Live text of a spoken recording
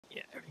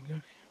Yeah, there we go.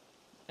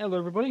 Hello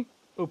everybody,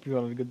 hope you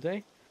all had a good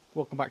day.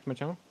 Welcome back to my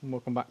channel, and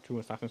welcome back to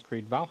Assassin's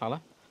Creed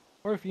Valhalla.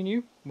 Or if you're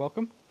new,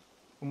 welcome.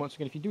 And once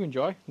again, if you do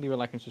enjoy, leave a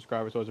like and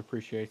subscribe, it's always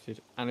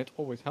appreciated, and it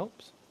always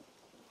helps.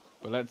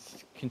 But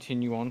let's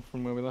continue on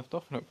from where we left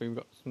off, and hopefully we've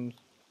got some...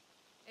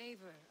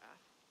 Eivor,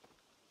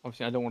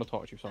 Obviously, I don't want to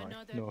talk to you, sorry.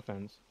 another... No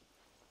offense.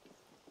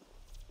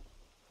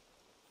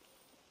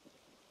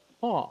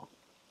 Ah.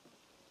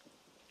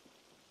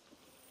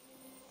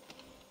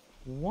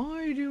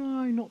 Why do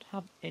I not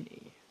have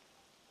any?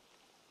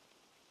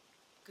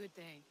 Good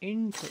day.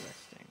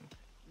 Interesting.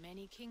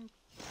 Many king...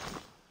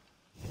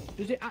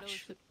 Does it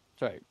actually...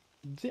 Sorry.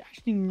 Does it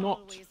actually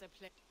not... Always a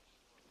play.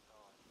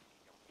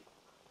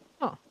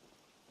 Huh.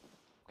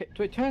 Okay,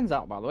 so it turns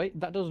out, by the way,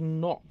 that does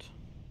not...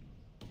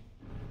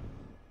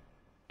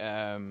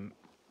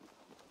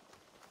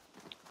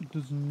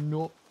 does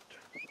not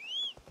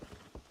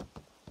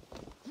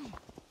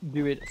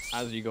do it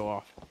as you go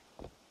off.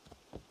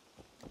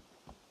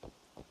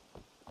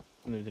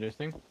 And do this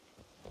thing.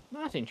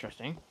 That's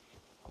interesting.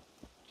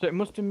 So it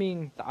must have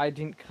mean that I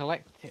didn't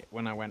collect it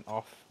when I went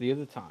off the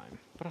other time.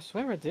 But I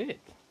swear I did.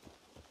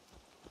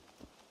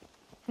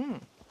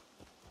 Can't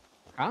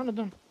have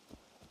done.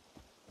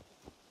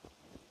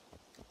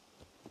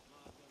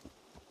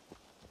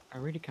 I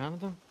really can't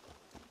have done.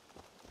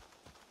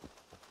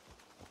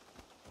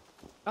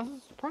 That's a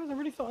surprise, I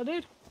really thought I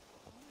did.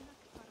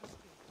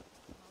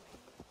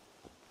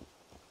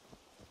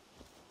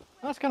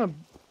 That's kind of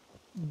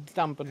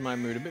dampened my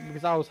mood a bit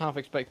because I was half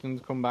expecting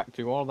to come back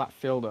to all that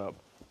filled up.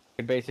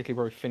 Could basically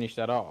probably finish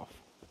that off.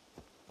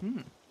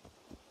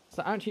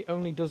 So actually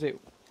only does it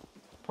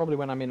probably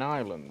when I'm in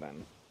Ireland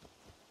then.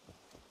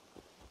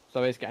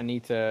 So basically I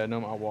need to, no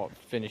matter what,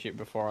 finish it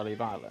before I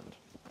leave Ireland.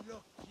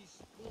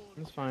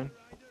 That's fine.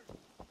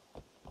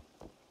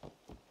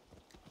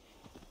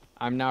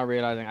 I'm now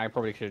realizing I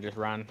probably should have just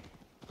ran.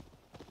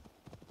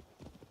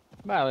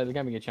 Well, it'll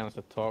give me a chance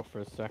to talk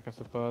for a sec, I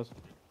suppose.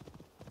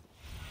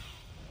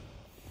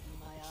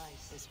 My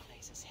eyes, this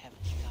place is heavily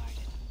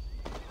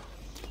guarded.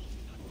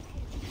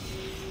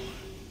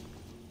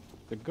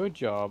 It's a good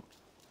job.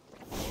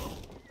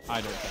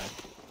 I don't care.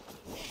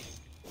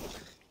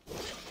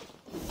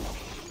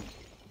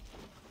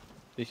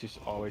 This is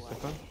always the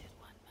fun.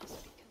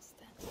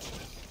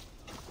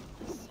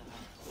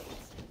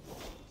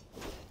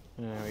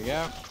 There we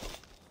go.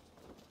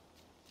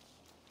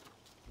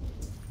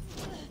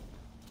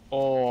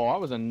 Oh, that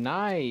was a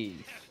nice.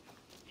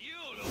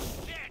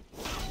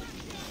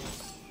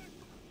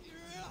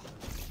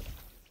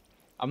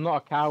 I'm not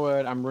a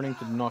coward. I'm running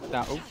to knock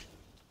that. Oh.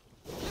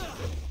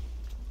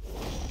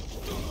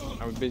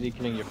 I was busy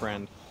killing your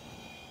friend.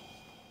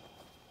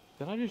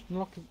 Did I just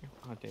knock him?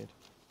 I did.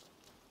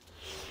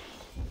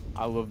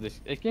 I love this.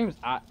 This game's.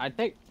 I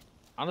think,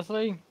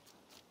 honestly,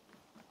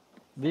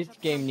 this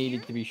game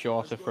needed to be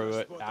shorter for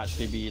it to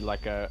actually be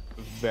like a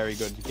very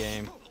good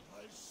game.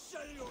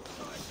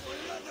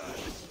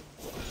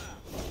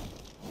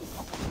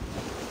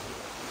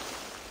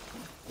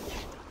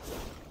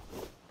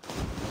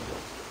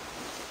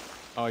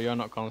 Oh, you're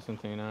not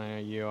Constantine, are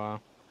you? You are.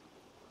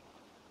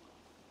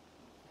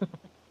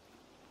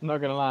 Not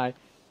gonna lie,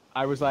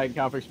 I was like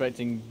half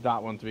expecting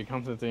that one to be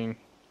Constantine.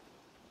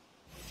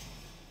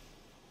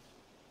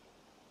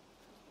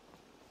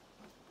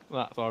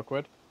 That's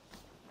awkward.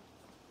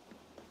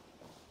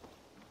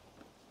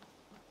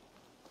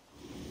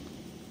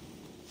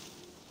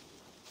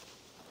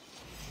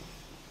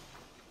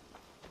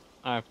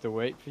 I have to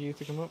wait for you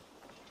to come up.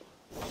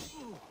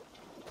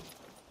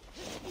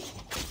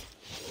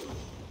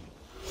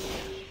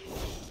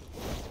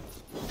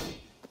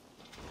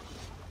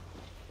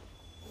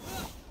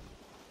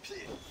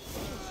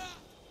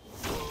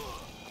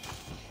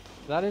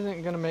 That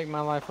isn't gonna make my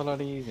life a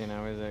lot easier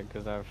now, is it?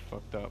 Because I've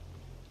fucked up.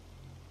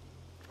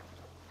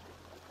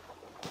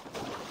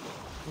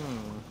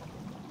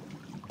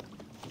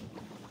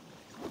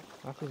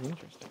 That is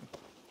interesting.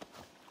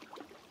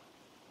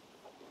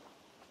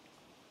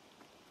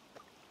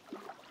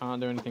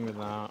 Can't do anything with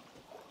that.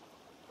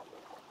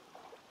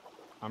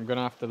 I'm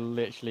gonna have to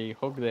literally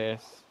hug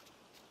this.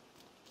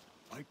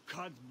 I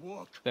can't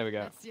walk. There we go.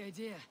 That's the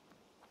idea.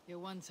 Your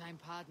one-time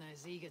partner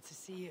is eager to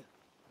see you.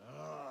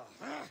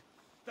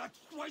 That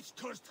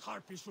twice-cursed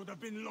harpy should have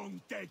been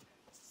long dead.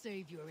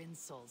 Save your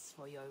insults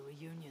for your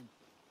reunion.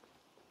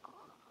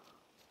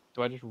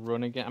 Do I just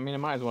run again? I mean, I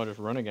might as well just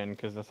run again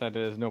because I said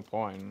there's no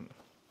point.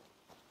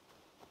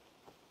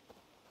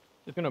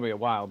 It's gonna be a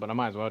while, but I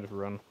might as well just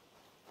run.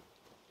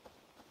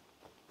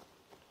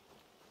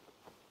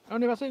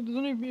 Only if I say there's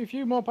only a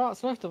few more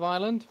parts left of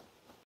Ireland,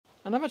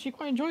 and I've actually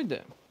quite enjoyed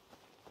it.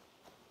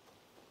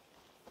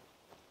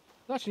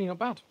 It's actually not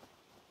bad.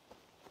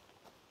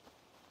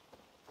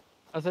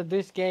 I said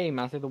this game,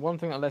 I said the one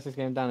thing that lets this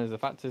game down is the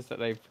fact is that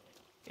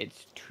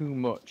it's too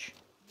much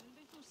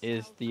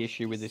is the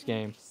issue with this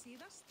game.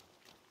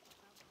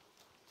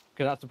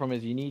 Because that's the problem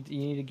is you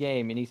need a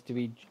game, it needs to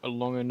be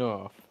long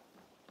enough,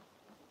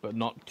 but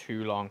not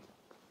too long.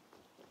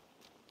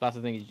 That's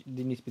the thing, it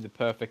needs to be the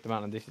perfect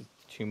amount, and this is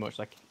too much.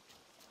 Like,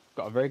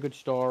 got a very good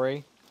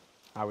story,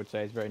 I would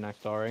say it's a very nice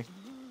story.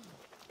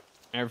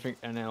 Everything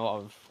and a lot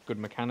of good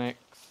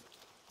mechanics.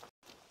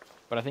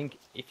 But I think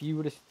if they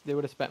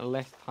would have spent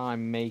less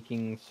time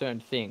making certain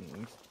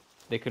things,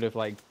 they could have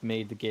like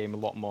made the game a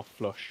lot more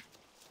flush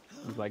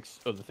with like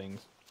other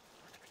things.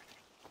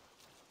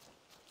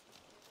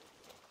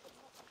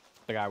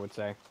 Like I would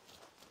say.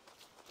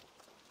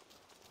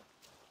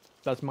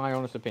 That's my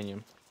honest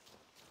opinion.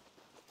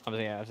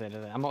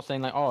 I'm not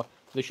saying like, oh,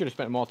 they should have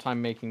spent more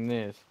time making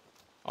this.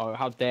 Oh,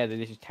 how dare they?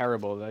 This is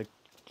terrible. They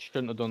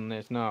shouldn't have done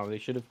this. No, they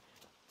should have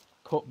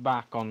cut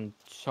back on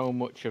so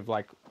much of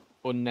like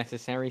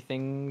unnecessary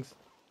things.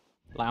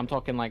 Like I'm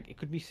talking like it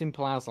could be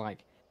simple as like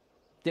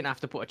didn't have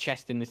to put a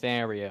chest in this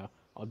area,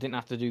 or didn't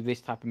have to do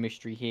this type of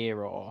mystery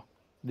here, or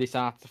this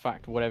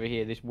artifact, whatever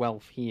here, this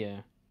wealth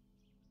here.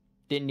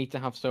 Didn't need to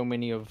have so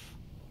many of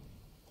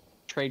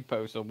trade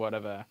posts or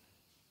whatever.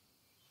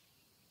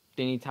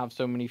 They need to have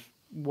so many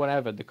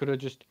whatever. They could have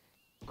just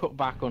cut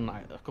back on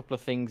like, a couple of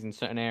things in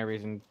certain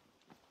areas and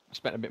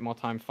spent a bit more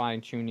time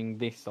fine-tuning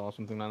this or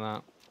something like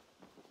that.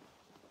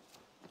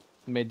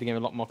 Made the game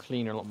a lot more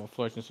cleaner, a lot more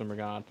flush in some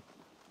regard.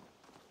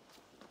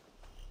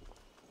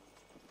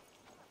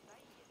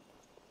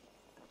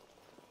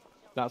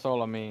 That's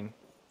all I mean.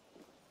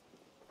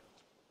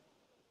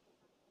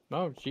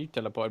 Oh, she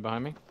teleported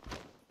behind me.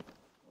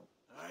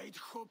 I'd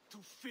hoped to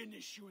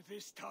finish you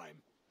this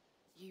time.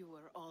 You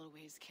were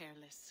always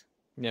careless.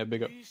 Yeah,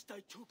 big up. At least I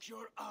took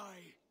your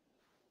eye.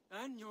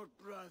 And your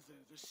brother,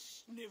 the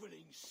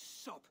sniveling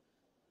sop.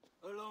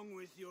 Along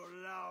with your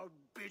loud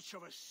bitch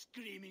of a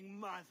screaming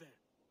mother.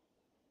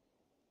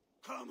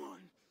 Come on,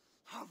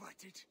 have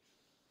at it.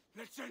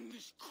 Let's end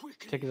this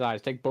quickly. Take his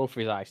eyes. Take both of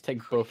his eyes.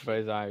 Take both of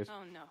his eyes.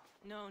 Oh no,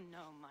 no,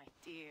 no, my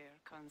dear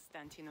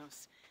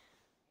Constantinos.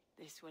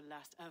 This will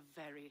last a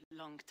very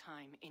long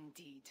time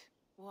indeed.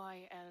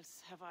 Why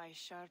else have I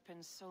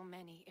sharpened so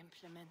many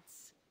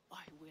implements?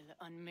 I will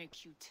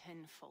unmake you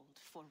tenfold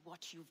for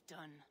what you've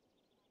done.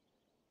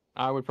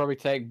 I would probably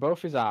take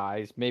both his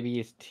eyes, maybe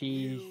his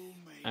teeth, You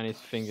make and his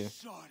us fingers.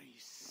 sorry,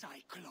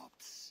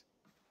 Cyclops.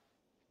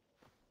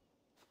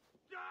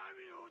 Damn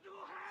you to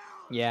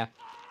hell! Yeah.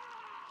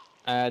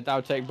 I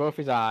would take both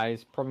his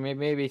eyes. Probably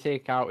maybe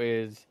take out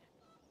his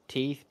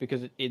teeth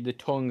because the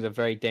tongue's a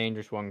very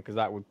dangerous one because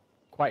that would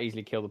quite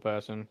easily kill the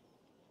person.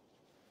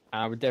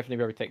 And I would definitely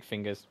probably take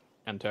fingers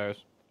and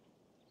toes.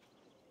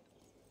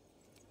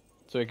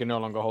 So he can no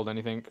longer hold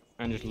anything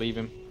and just leave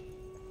him.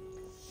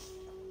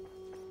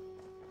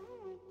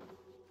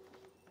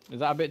 Is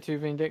that a bit too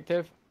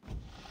vindictive?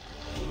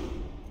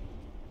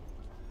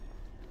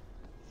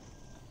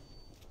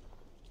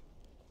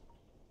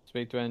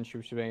 Speak to N,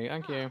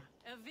 thank you.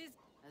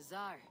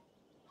 Azar.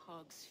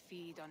 Hogs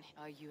feed on.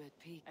 Are you at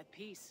peace? At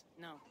peace?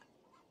 No.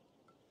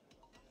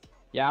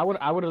 Yeah, I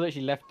would have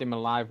literally left him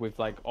alive with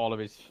like a lot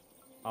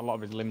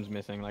of his limbs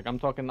missing. Like I'm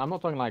not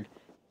talking like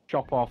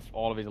chop off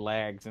all of his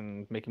legs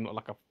and make him look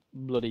like a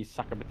bloody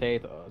sack of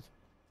potatoes.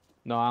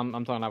 No,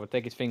 I'm talking I would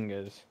take his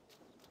fingers,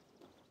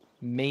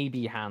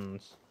 maybe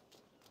hands.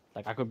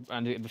 Like I could,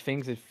 and the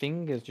things is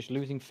fingers. Just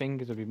losing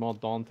fingers would be more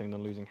daunting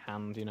than losing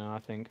hands. You know, I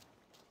think.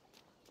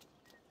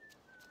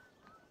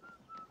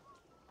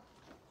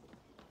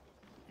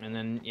 And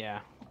then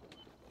yeah,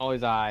 all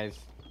his eyes.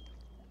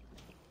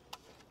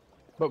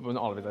 But not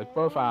all of his eyes,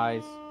 both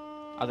eyes.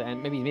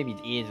 And maybe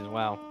his ears as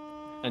well.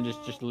 And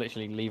just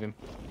literally leave him.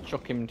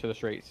 Chuck him to the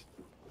streets.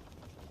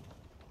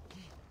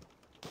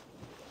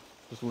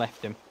 Just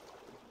left him.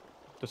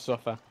 To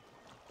suffer.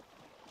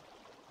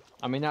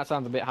 I mean that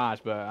sounds a bit harsh,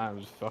 but I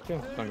was fucking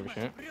don't give a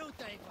shit.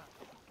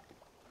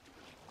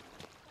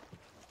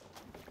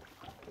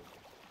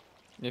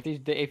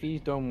 If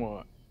he's done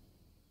what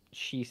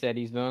she said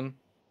he's done.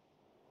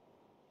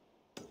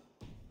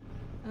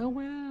 Oh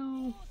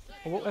well.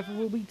 Whatever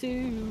will we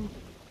do?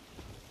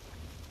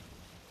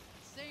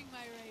 Sing, my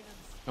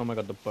ravens. Oh my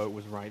god, the boat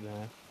was right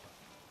there.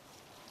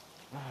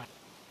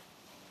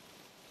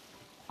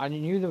 I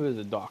knew there was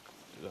a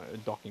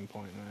docking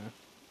point there.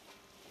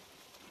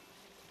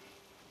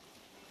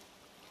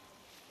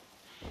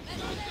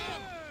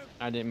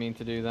 I didn't mean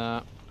to do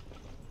that.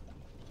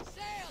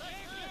 Sail!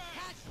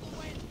 Catch the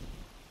wind!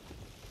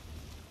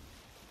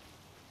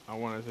 I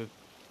wanted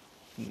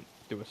to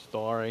do a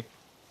story.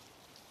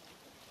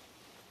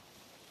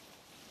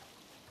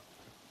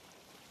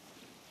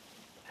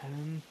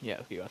 Yeah,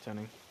 let's keep that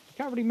turning. You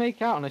can't really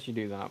make out unless you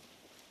do that.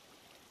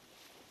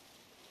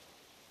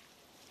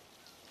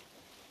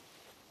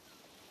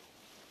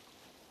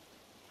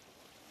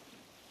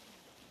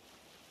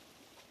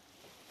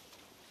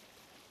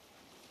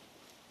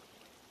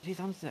 Geez,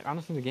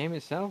 honestly, the game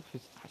itself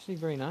is actually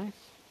very nice.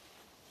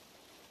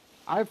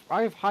 I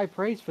have high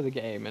praise for the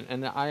game,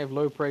 and I have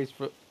low praise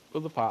for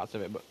other parts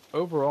of it, but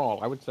overall,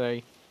 I would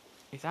say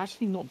it's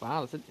actually not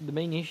bad. The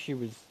main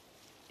issue is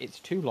it's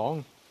too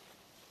long.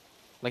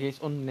 Like,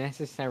 it's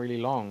unnecessarily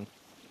long.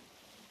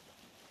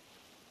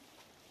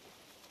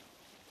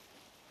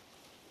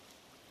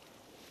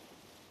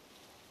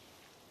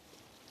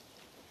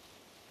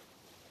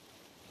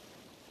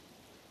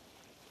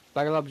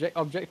 Like,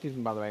 objectives,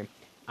 by the way,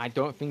 I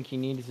don't think he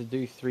needed to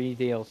do 3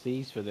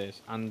 DLCs for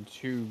this and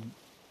 2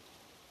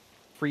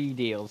 free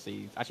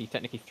DLCs. Actually,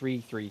 technically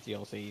 3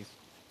 DLCs.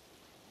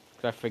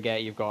 Because I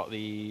forget you've got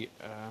the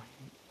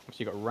so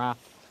you've got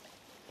Wrath,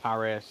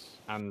 Paris,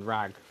 and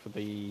Rag for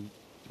the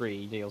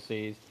 3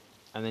 DLCs,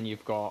 and then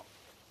you've got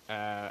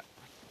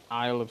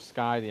Isle of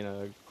Sky, you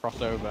know,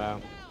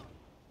 crossover,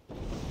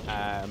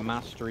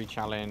 Mastery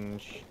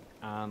Challenge,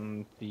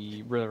 and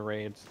the River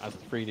Raids as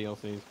 3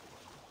 DLCs.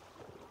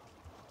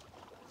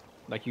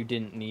 Like, you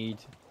did not need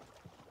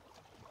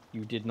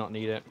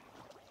it.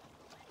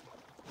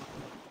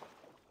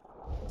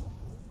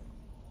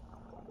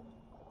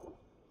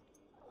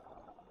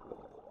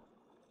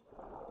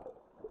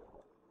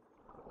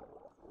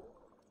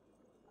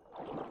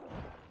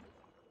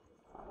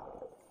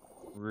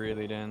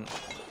 Really didn't.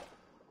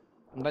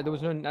 Like, there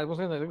was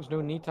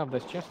no need to have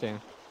this chest in.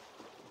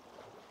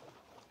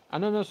 I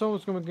know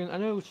someone's gonna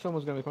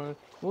be coming.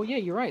 Well, yeah,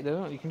 you're right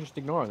though. You can just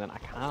ignore it then. I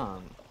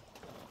can't.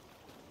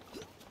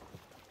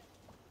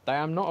 I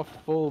am not a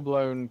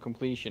full-blown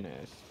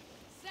completionist.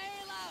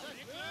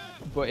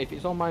 But if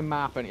it's on my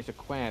map and it's a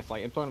quest,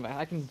 like I'm talking about,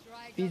 I can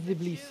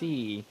visibly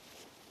see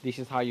this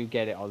is how you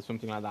get it or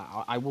something like that.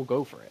 I will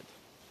go for it.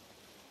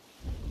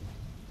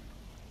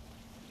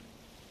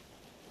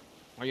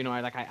 Or, you know,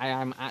 I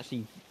am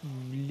actually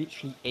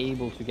literally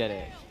able to get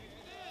it.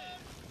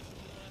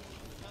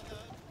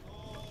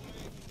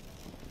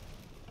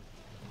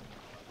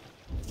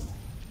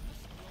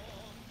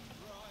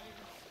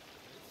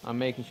 I'm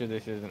making sure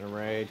this isn't a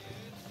raid.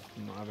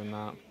 I'm not having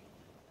that.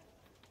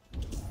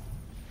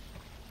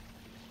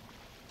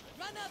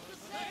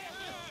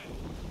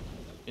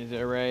 Is it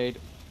a raid?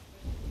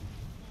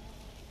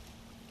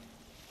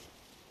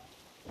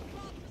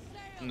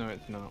 No,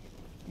 it's not.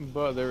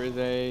 But there is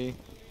a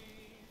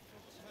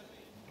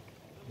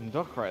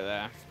dock right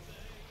there.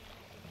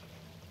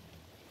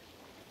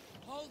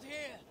 Hold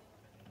here.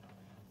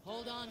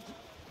 Hold on.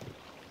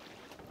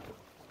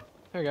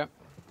 There we go.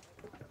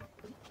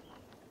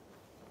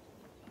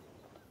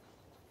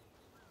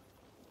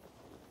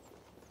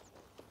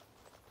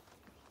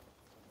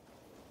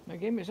 The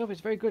game itself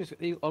is very good. It's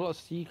got a lot of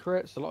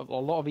secrets, a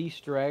lot of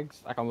Easter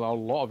eggs, like a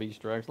lot of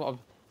Easter eggs, a lot of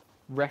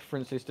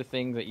references to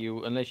things that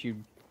you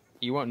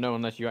won't know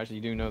unless you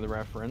actually do know the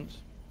reference.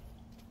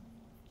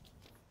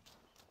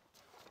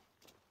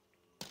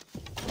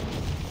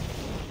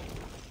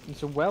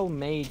 It's a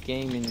well-made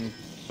game in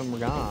some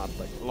regards,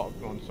 like a lot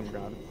of, well, in some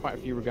regards, quite a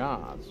few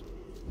regards.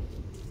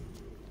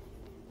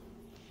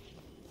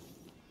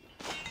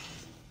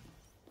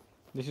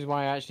 This is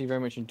why I actually very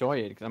much enjoy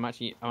it, because I'm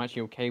actually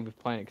okay with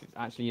playing it, because it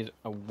actually is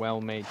a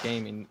well-made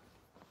game in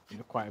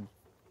quite a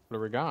lot of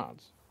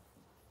regards.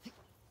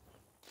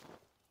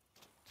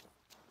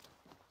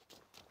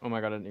 Oh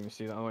my god, I didn't even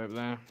see that all the way up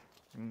there.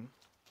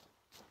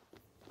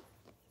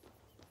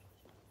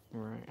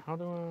 Right, how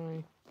do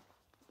I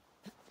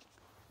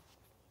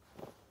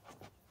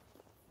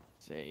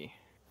see?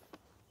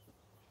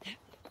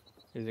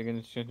 Is it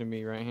going to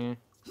be right here?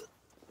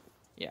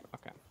 Yeah,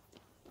 okay.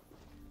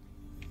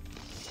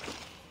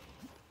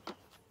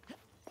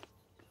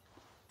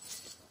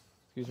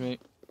 Excuse me.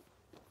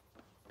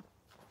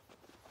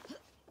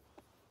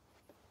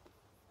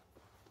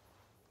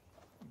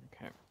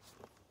 Okay.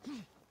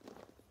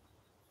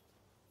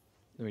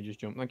 Let me just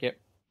jump. Thank you.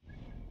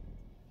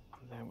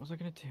 There, what was I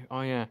going to do?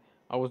 Oh yeah,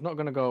 I was not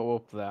going to go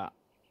up that.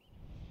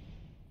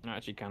 I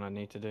actually kind of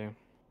need to do.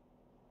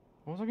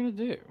 What was I going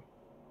to do?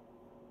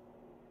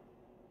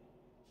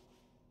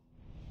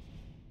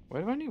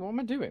 Where do I need? What am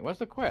I doing? Where's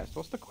the quest?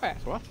 What's the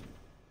quest? What?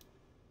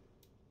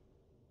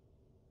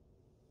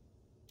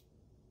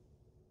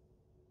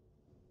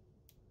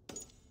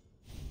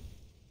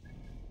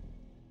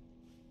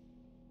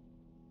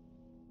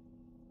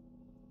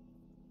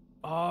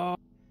 Oh,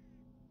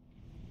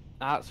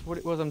 that's what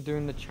it was. I'm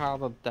doing the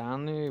Child of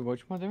Danu. What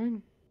am I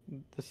doing?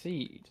 The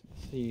Seed.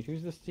 The Seed.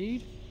 Who's the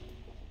Seed?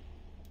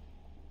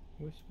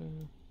 Whisper.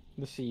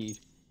 The Seed.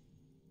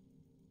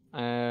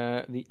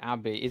 The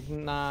Abbey.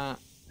 Isn't that...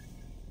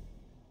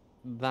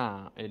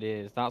 That it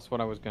is. That's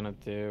what I was gonna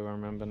do. I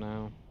remember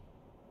now.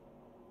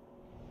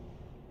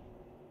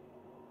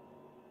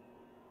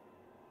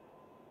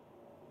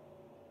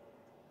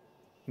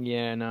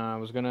 Yeah, no, I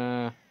was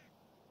gonna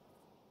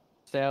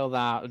sell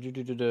that,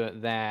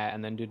 there,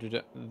 and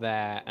then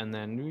there, and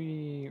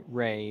then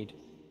raid.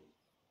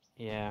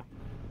 Yeah.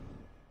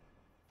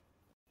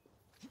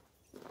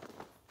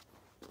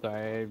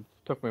 Sorry, it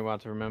took me a while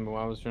to remember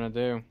what I was trying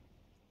to do.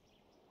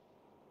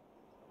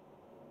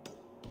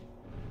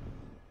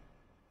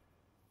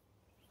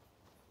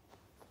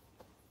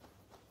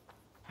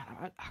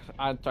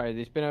 I'm sorry.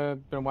 It's been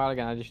a while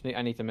again.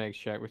 I need to make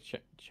check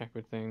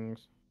with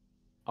things.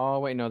 Oh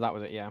wait, no, that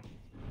was it. Yeah,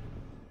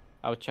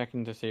 I was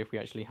checking to see if we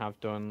actually have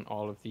done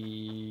all of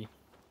the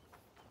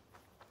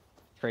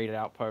traded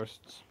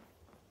outposts.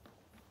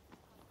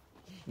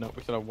 Nope,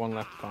 we still have one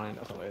left to find.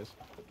 That's all it is.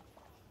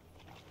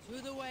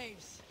 Through the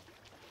waves.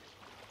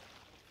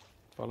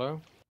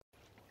 Follow.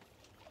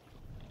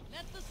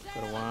 Let the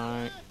Got a sail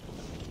white.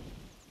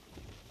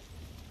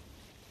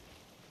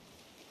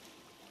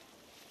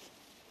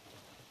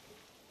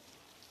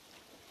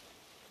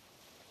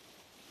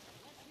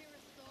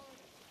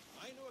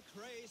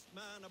 crazed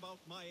man about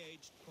my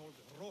age called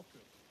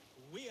Rokur.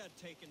 We had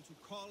taken to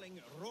calling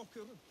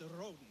Rokur the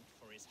Rodent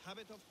for his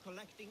habit of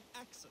collecting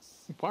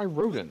axes. Why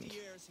rodent? 20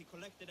 years he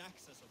collected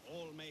axes of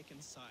all make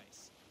and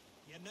size.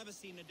 He had never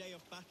seen a day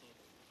of battle,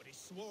 but he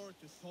swore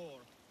to Thor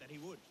that he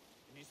would.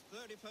 In his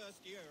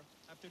 31st year,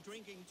 after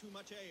drinking too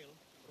much ale,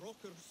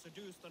 Rokur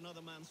seduced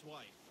another man's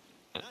wife.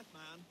 That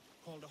man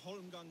called a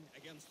holmgang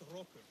against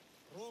Rokur.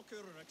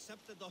 Rokur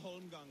accepted the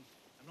holmgang,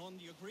 and on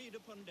the agreed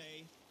upon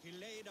day, he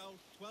laid out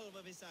 12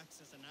 of his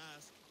axes and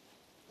asked,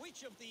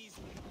 which of these...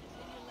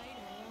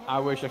 I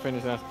wish I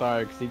finished that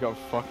story because he got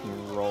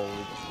fucking rolled,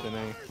 didn't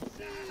he?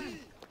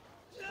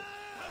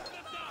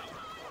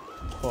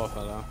 Poor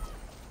fellow.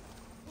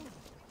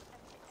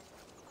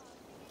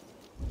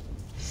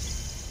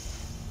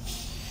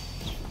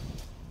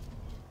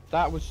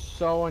 That was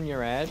so on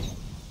your head.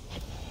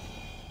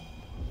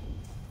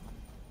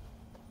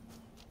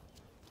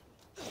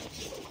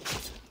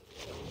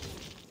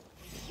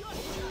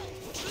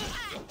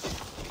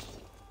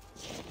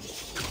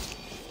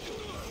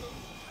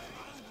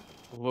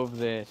 Love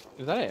this.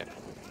 Is that it?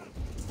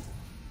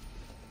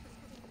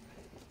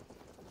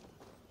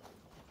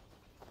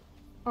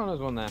 Oh, there's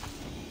one there.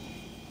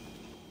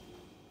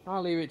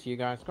 I'll leave it to you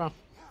guys. Come on.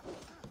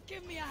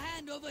 Give me a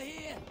hand over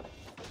here.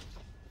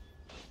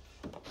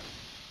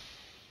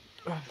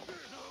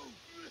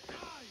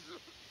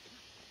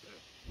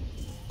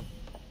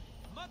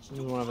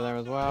 There's one over there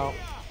as well.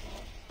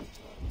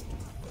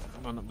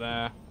 One up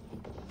there.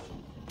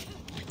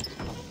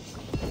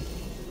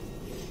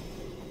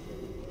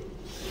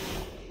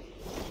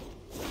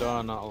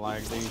 Do not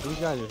like these. These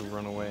guys just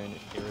run away and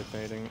it's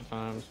irritating at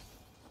times.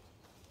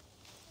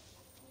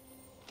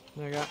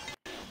 There you go.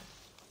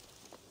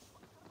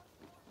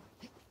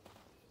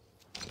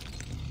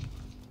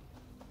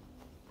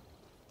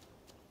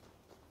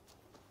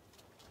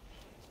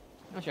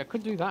 Actually, I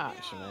could do that,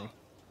 actually.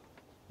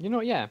 You know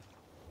what, yeah.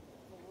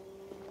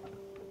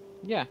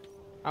 Yeah,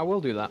 I will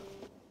do that.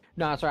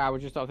 No, sorry, I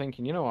was just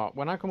thinking, you know what,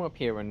 when I come up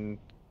here and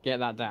get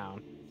that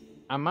down,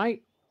 I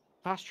might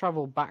fast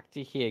travel back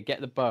to here, get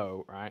the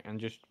bow, right, and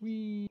just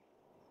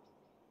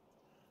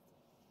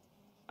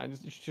I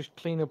just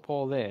clean up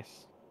all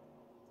this.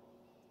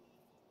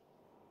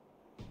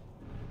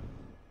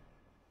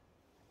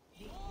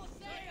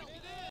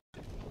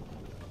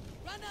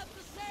 Run up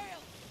the sail.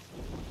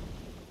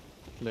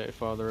 A little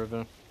farther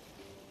over.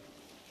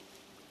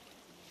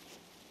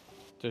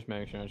 Just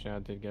make sure I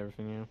did get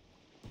everything, yeah.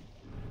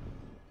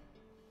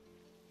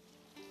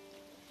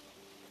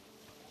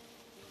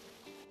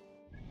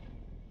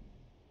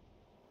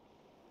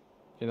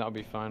 Yeah, that'll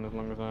be fine as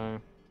long as I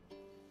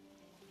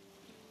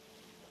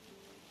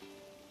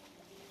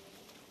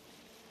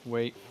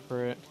wait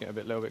for it to get a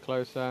little bit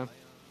closer.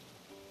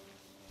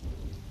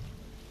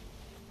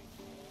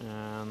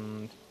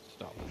 And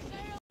stop.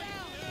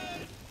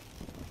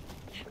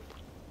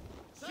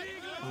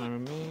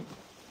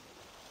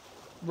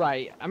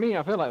 Right, I mean,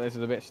 I feel like this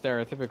is a bit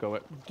stereotypical,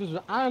 but does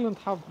Ireland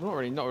have, not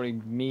really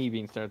me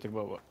being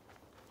stereotypical, but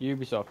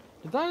Ubisoft,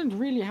 does Ireland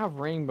really have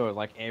rainbows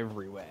like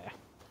everywhere?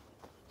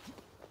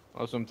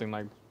 Or something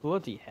like,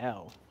 bloody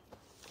hell.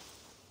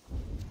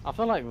 I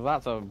feel like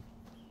that's a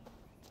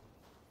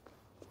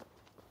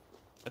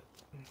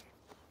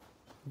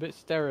bit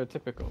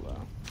stereotypical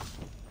though.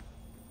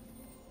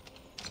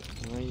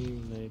 Why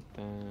you laid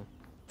there?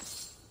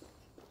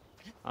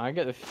 I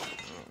get the.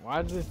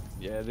 Why does this?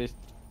 Yeah, this.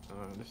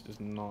 This does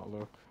not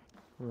look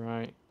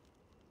right.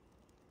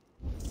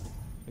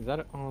 Is that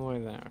it all the way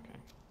there? Okay.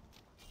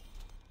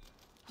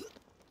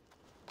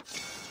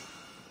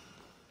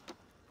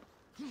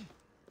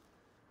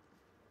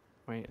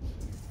 Wait.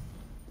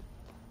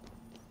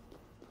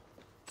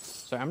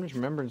 So I'm just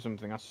remembering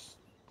something. I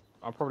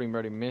probably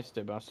already missed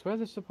it, but I swear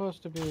there's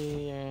supposed to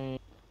be a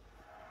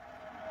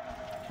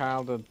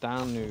Calder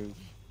Danube,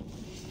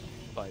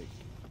 like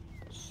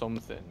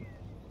something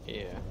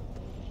here.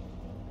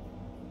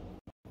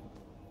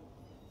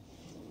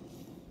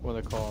 What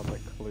are they called?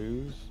 Like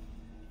clues?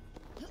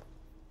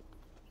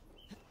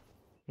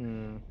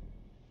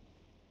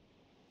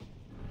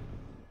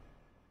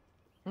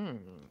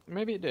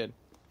 Maybe it did.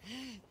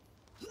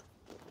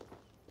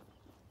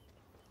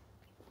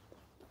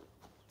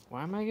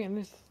 Why am I getting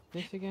this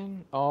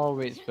again? Oh,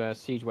 it's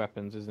siege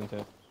weapons, isn't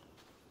it?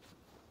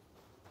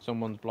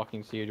 Someone's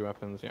blocking siege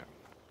weapons, yeah.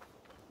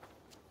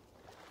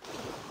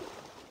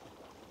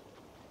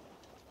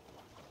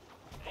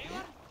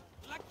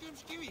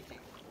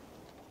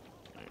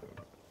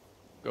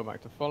 Go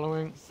back to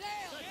following.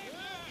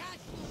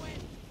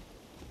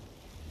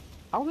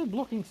 How are they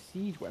blocking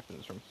siege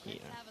weapons from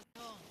here?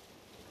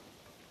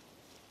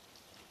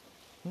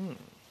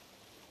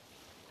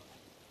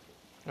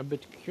 A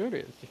bit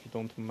curious, if you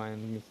don't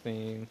mind me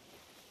saying.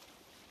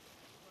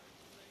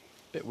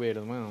 Bit weird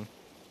as well.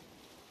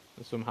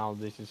 That somehow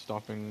this is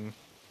stopping.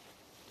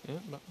 Yeah,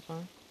 that's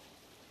fine.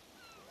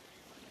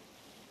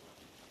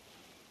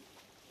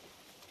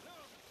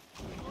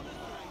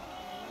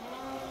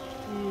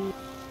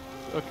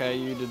 Okay,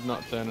 you did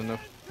not turn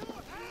enough.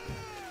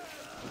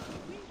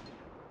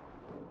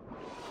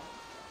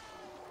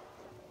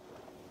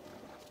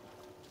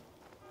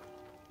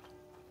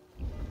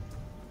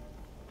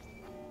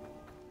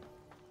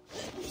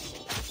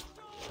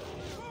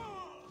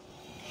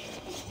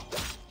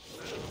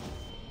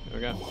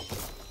 we go.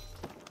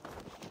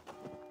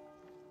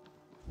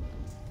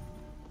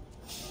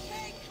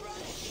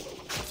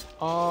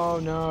 Oh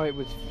no, it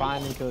was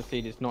finding kill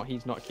seed. It's not.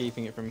 He's not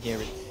keeping it from here.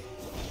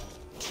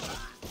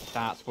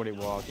 That's what it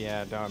was.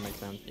 Yeah, that makes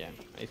sense. Yeah,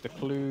 it's the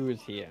clue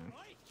is here.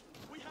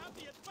 We have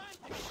the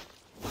advantage.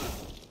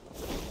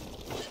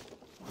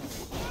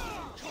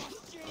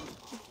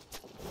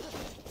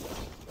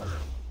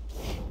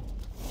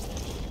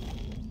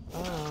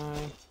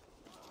 Bye.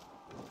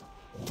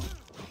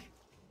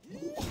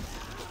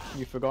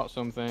 You forgot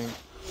something.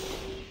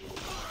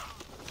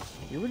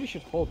 You really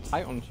should hold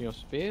tight onto your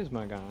spears,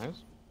 my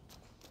guys.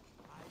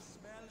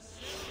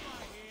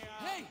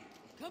 Hey,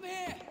 come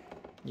here.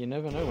 You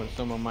never know when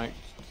someone might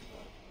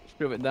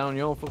shove it down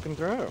your fucking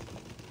throat.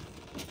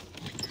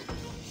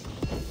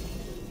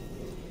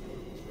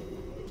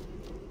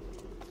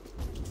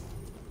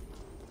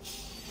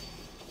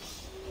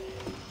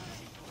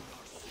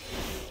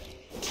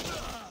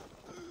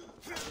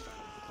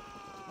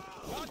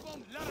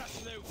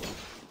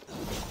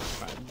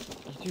 Right,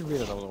 you do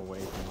really a little away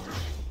from us.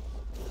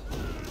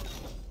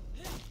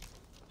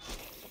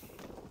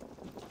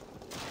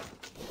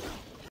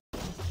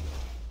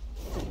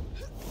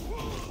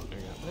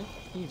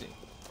 Easy.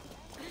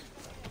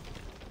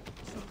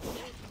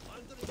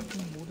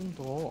 Wooden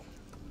door.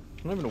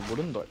 It's not even a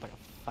wooden door, it's like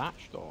a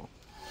thatch door.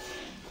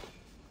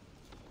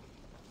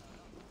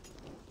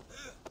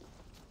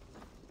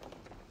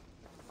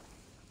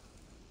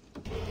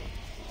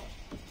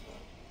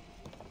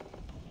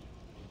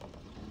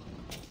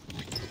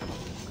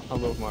 I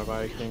love my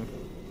Viking.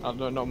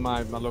 Not my.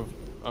 I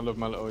love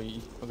my little.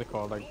 What are they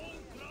called? Like,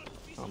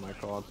 oh my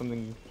god,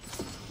 something.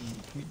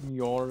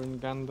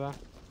 Jorunganda.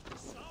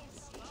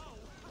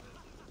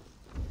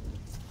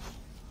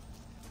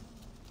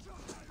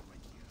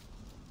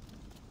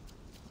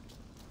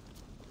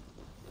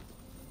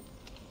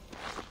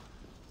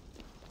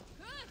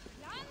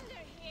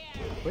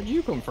 Where'd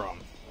you come from?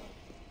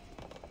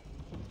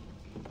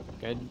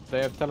 Okay,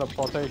 they have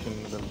teleportation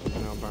abilities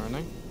now,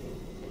 apparently.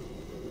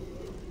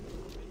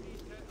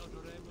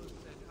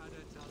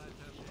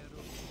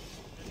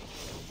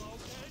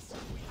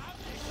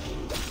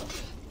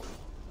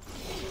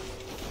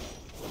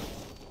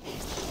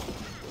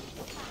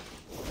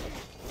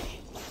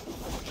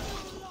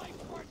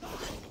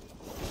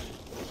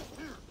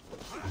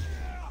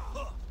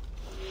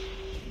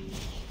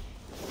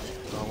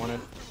 I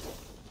wanted.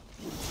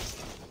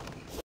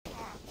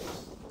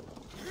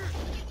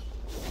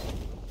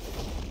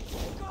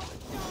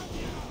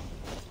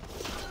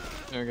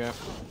 There we go.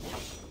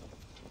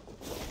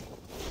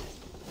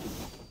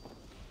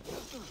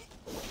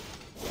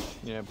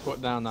 Yeah,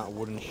 put down that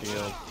wooden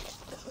shield.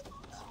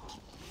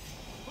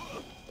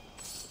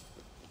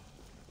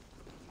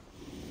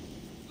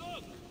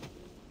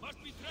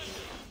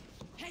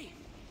 Hey,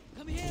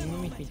 come here,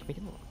 moment.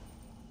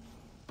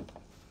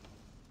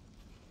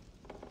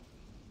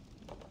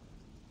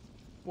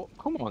 Well,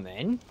 come on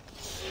then.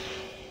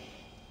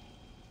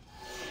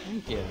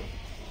 Thank you.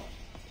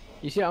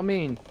 You see what I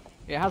mean?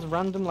 It has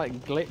random like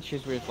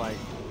glitches with like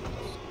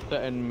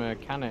certain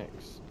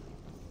mechanics.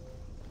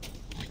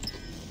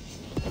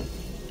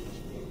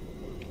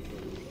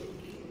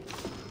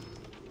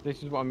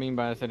 This is what I mean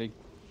by I said he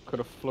could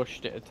have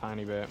flushed it a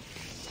tiny bit.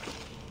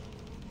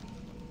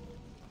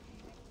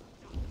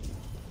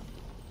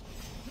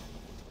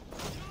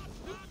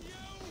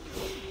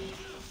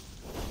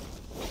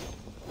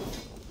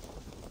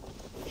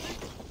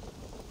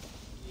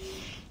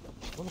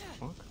 What the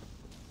fuck?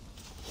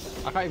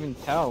 I can't even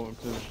tell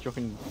because it's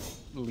jumping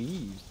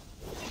leaves.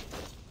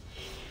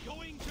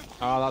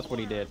 Oh, that's what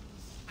he did.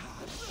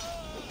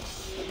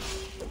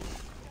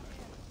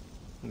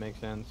 Makes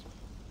sense.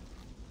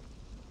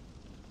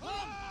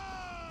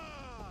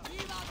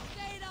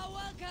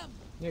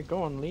 Yeah,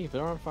 go on, leave.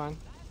 They're all fine.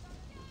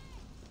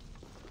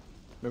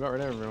 We got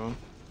rid of everyone.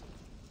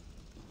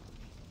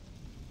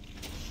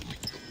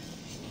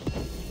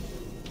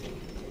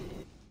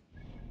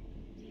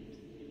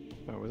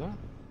 What was that?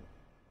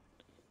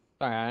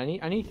 Sorry,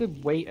 I need to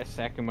wait a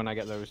second when I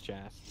get those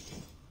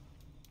chests.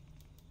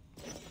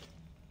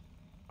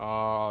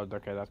 Oh,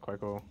 okay, that's quite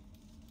cool.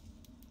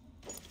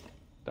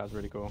 That's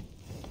really cool.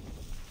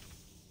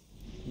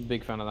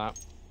 Big fan of that.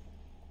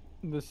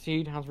 The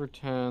seed has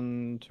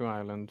returned to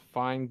island.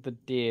 Find the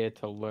deer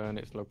to learn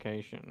its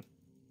location.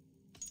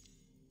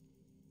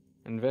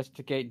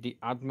 Investigate the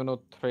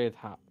Admiral trade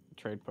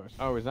post.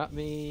 Oh, is that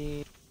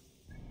the...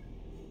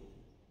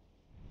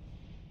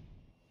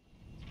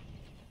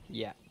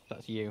 Yeah,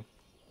 that's you.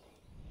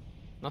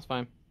 That's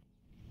fine.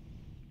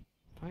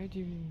 If I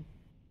do...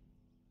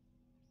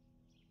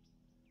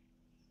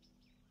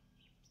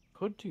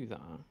 Could do that.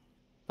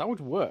 That would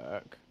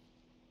work.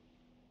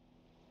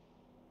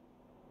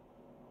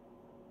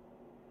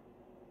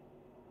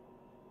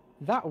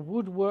 That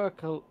would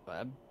work a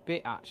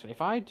bit, actually. If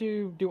I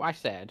do what I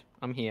said,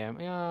 I'm here.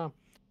 Yeah,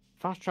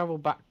 fast travel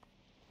back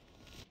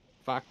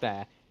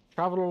there.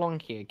 Travel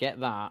along here,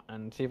 get that,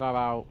 and see if I'm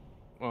out.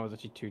 Oh, there's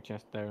actually two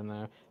chests there and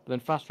there. But then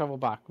fast travel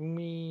back.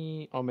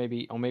 Or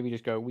maybe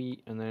just go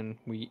wheat and then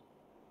wheat,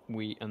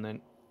 wheat, and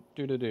then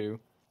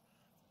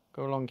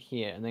go along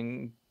here, and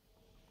then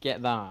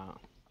get that,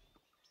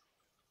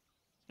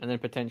 and then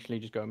potentially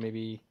just go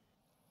maybe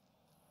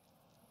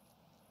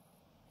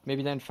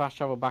then fast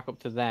travel back up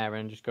to there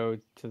and just go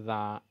to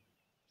that.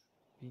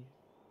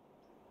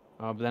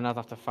 Oh, but then I'd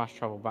have to fast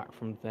travel back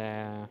from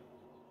there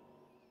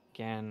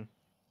again.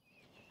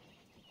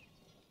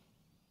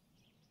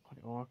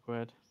 Quite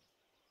awkward.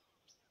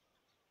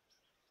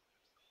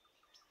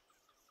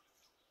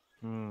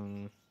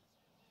 Oh,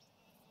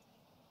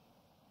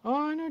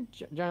 I know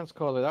Giant's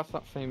Causeway. That's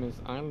that famous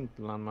island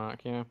landmark,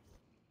 yeah.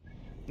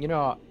 You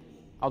know what?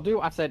 I'll do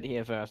what I said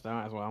here first, I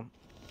might as well.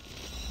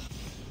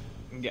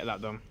 And get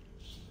that done.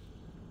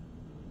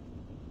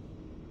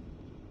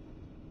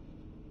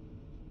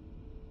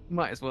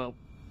 Might as well.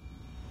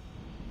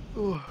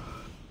 Ooh.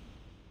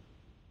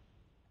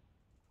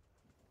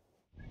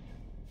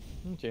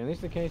 Okay, and this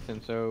is the case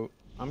then. So,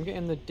 I'm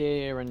getting the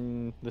deer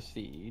and the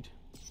seed.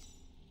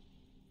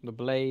 The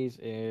blaze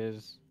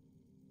is...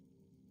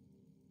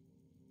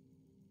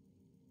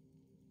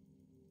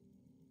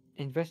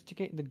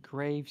 Investigate the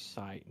grave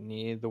site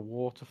near the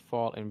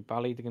waterfall in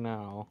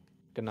Ballyganal.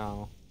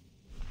 Ballyganal.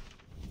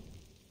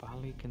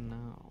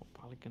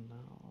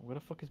 Where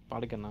the fuck is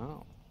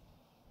Ballyganal?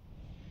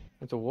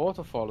 It's a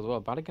waterfall as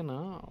well.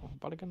 Ballyganal.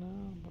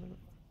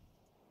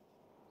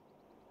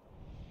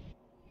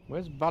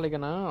 Where's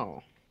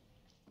Ballyganal?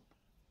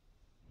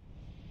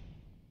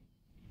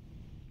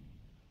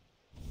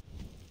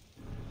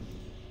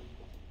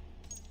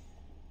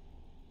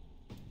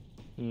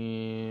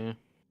 Yeah.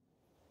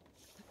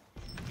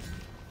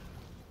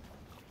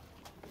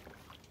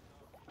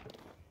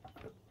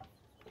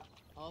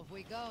 Off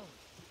we go.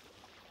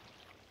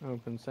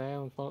 Open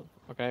sail.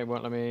 Okay,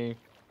 won't let me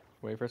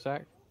wait for a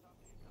sec.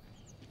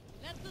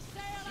 Let the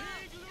sail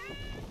out!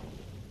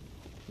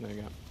 There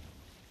you go.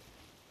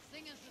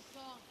 Sing us a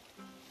song.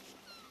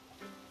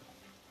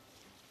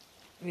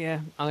 Yeah,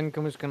 I think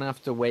I'm just gonna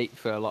have to wait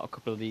for a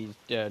couple of these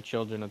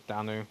children of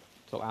Danu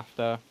till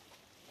after.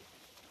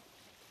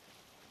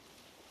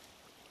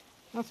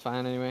 That's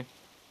fine anyway.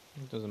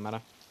 It doesn't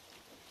matter.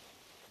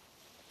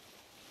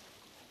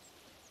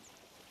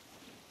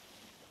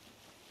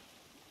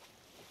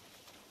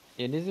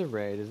 It is a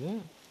raid, is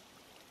it?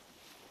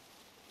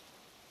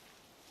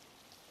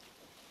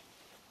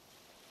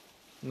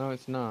 No,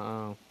 it's not.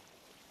 Oh.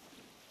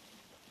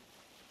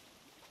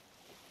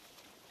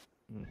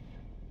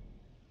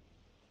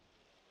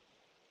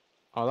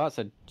 Oh, that's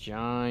a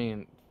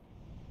giant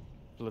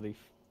bloody...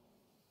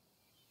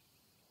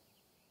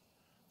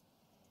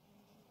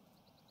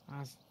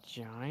 That's a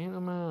giant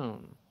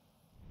amount.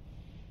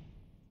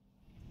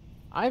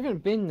 I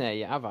haven't been there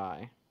yet, have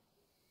I?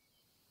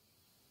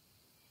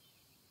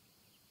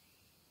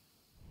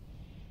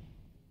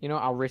 You know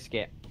what, I'll risk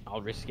it.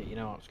 You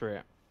know what, screw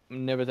it.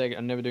 I'm never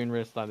doing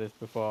risks like this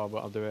before, but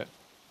I'll do it.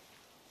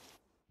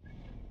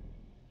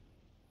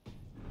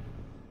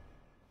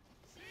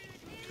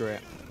 Screw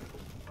it.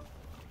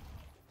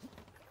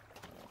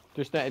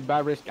 Just by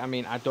risk, I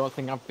mean, I don't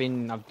think I've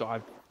been, I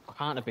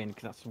can't have been,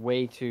 because that's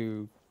way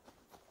too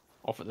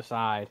off at the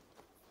side.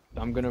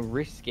 So I'm going to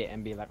risk it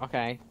and be like,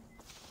 okay,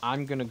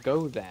 I'm going to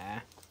go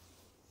there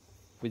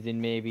within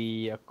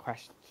maybe a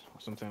quest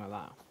or something like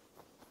that.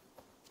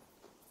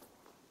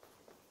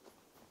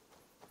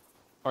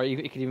 Or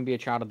it could even be a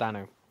child of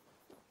Danu.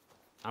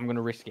 I'm going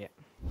to risk it.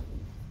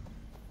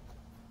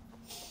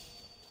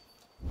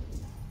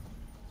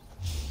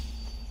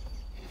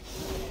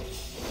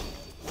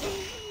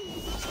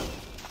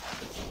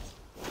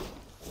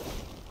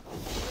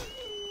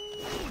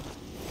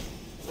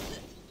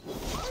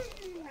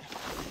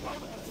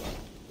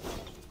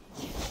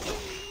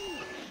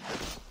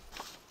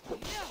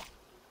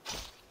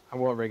 I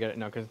won't really get it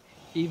now, because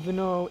even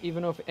though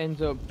if it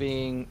ends up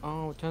being...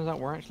 Oh, it turns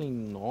out we're actually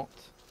not.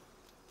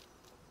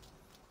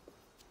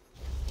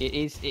 It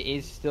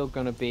is still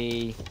going to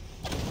be...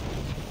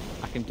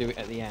 I can do it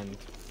at the end.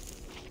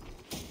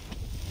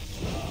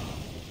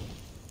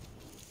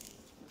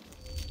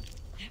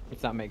 If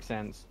that makes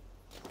sense.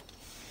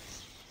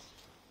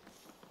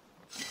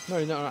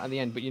 No, not at the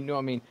end, but you know what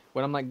I mean?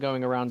 When I'm like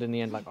going around in the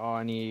end, like, oh,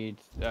 I need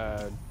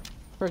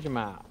treasure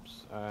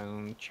maps,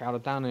 Child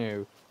of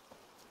Danu.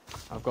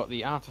 I've got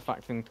the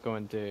artifact thing to go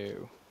and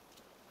do.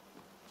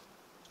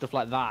 Stuff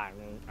like that,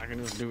 I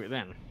can just do it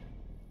then.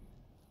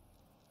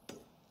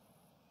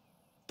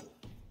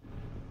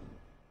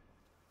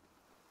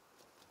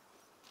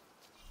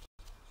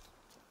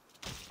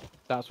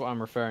 That's what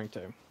I'm referring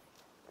to.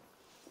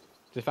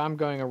 If I'm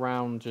going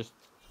around just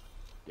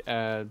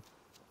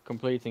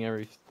completing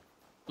every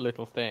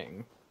little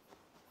thing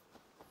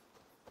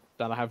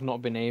that I have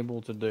not been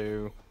able to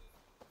do,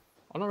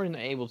 I'm not really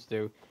able to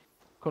do,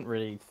 couldn't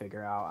really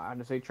figure out. I'd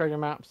just say treasure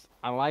maps,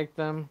 I like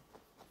them,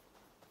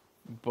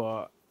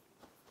 but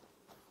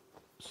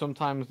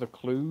sometimes the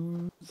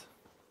clues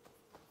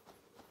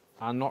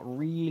are not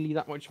really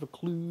that much of a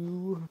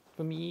clue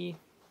for me.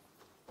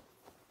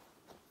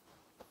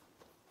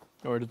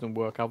 Or it doesn't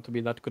work out to be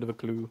that good of a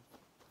clue.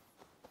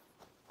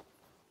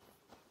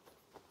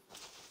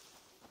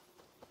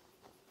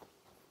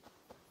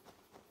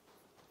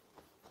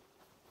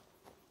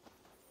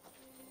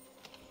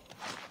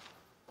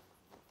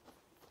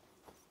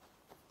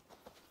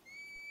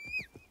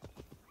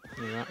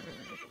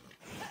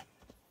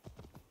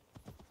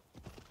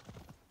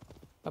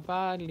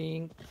 Bye-bye,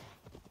 Link.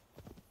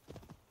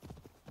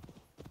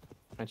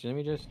 Actually, let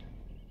me just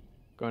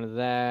go into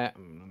there.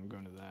 I'm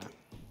going to there.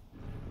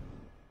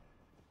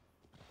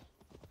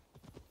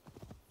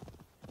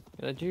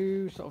 Did I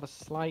do sort of a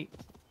slight...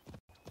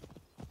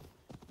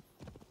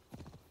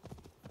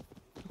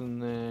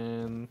 And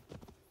then...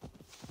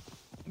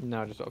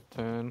 No, just sort of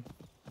turn.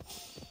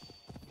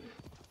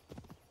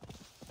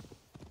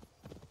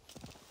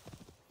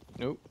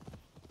 Nope.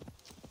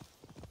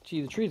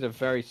 Gee, the trees are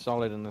very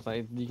solid in this.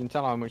 Like, you can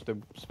tell how much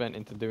they've spent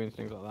into doing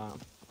things like that.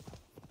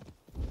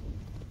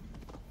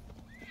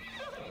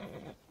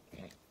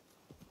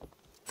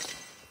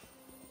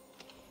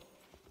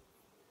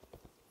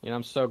 You know,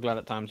 I'm so glad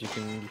at times you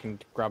can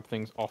grab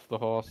things off the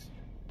horse.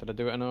 Did I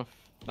do it enough?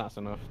 That's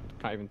enough.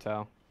 Can't even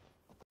tell.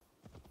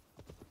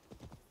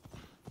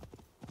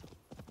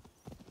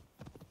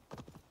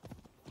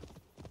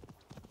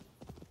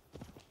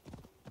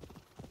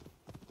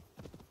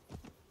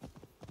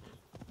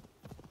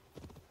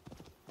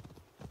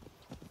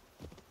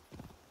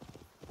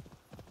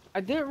 I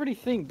didn't really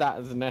think that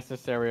is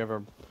necessary of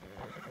a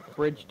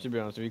bridge, to be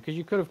honest with you, because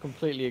you could have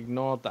completely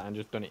ignored that and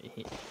just done it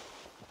here.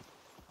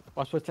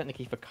 Well, I suppose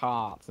technically for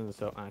carts and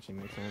stuff actually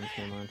makes sense.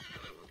 Never mind.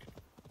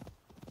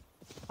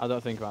 I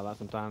don't think about that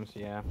sometimes.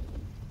 Yeah.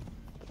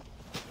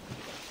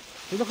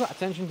 If you look at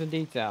attention to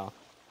detail,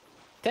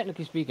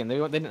 technically speaking, they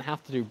didn't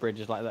have to do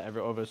bridges like that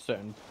every over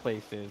certain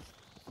places,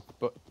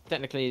 but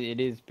technically it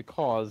is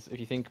because if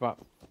you think about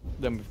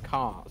them with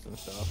carts and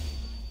stuff.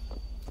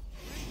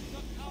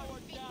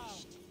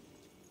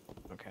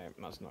 Okay,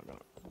 that's not gonna.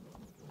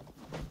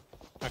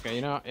 Okay,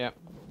 you know what? Yep.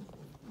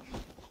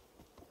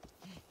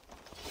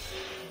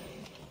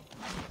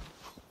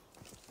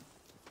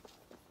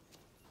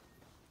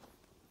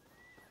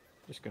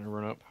 Just gonna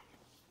run up.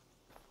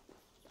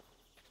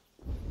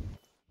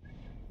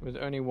 Was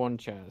only one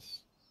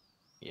chest?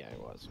 Yeah, it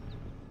was.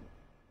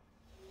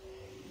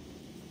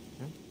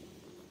 Yeah.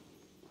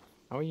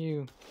 How are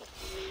you?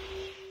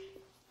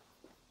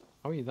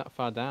 How are you that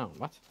far down?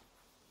 What?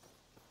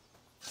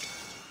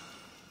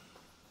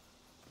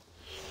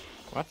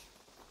 What?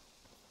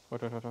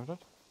 What?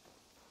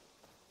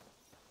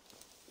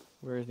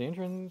 Where is the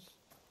entrance?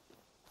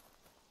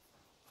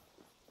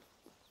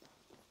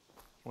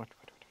 What?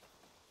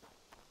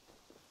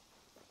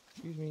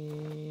 Excuse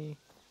me.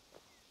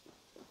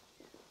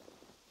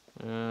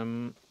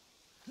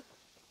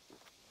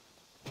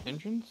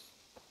 Entrance?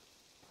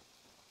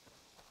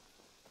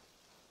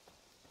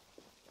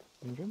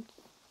 Entrance?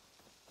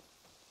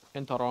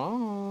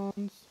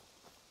 Entrance?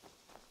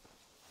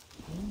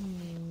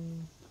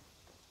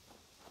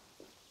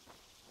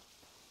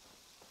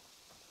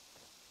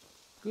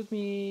 Excuse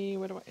me,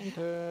 where do I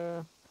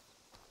enter?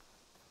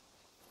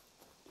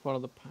 Follow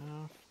the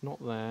path, not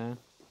there.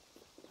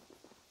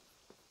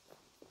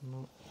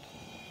 Not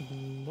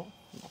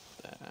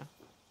there.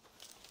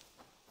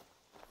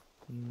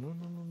 No.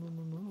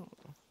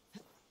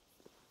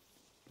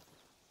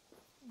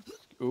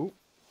 Ooh.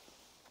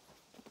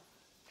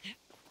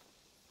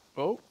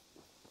 Oh.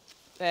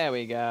 There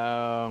we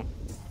go.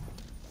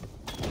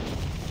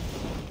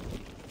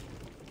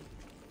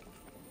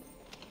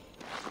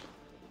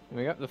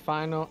 We got the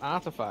final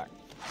artifact.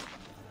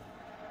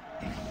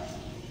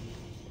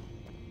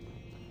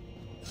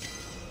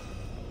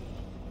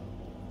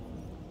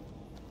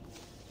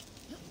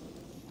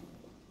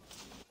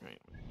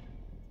 Right.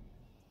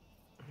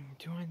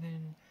 Do I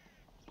then?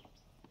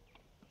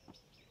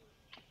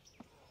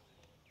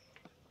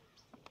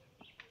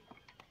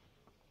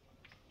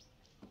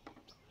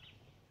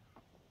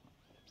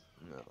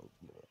 No.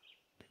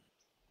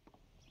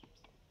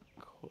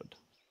 Could.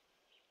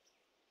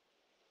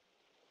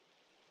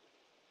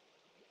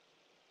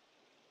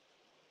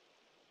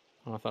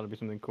 Oh, I thought it'd be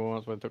something cool.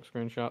 That's why I took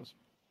screenshots.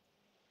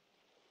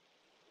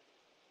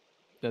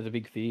 There's a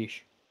big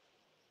fish.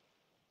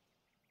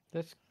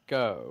 Let's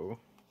go.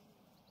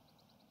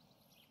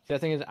 See, the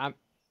thing is,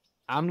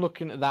 I'm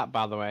looking at that,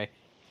 by the way,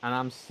 and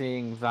I'm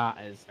seeing that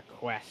as a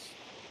quest.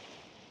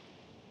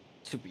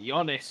 To be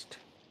honest,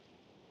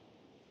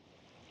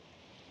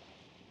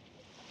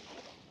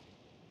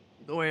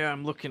 the way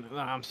I'm looking at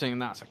that, I'm seeing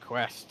that's a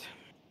quest.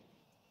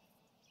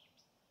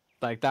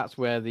 Like, that's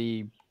where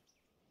the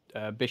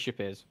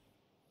bishop is.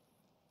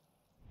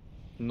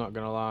 I'm not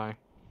gonna lie.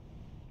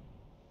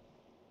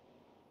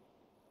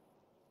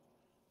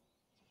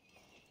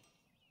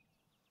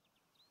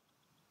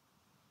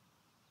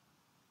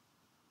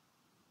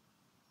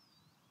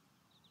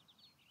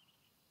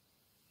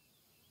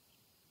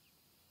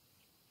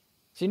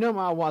 See, no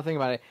matter what I think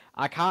about it,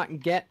 I can't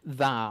get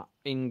that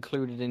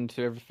included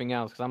into everything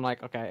else. Because I'm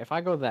like, okay, if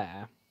I go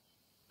there,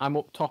 I'm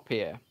up top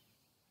here.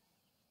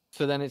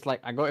 So then it's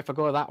like, if I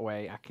go that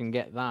way, I can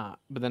get that.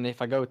 But then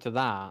if I go to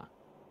that,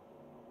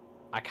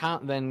 I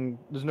can't then...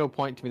 There's no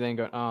point to me then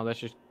going, oh, let's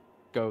just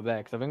go there.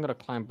 Because I've then got to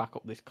climb back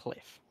up this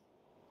cliff.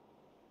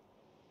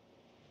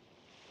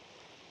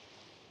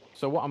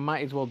 So what I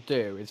might as well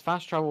do is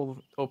fast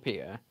travel up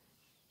here,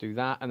 do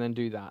that, and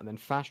then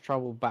fast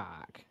travel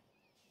back.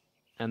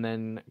 And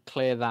then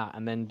clear that,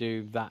 and then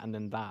do that, and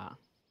then that.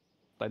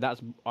 Like,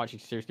 that's actually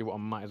seriously what I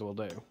might as well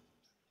do.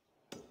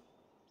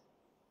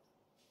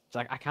 It's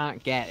like, I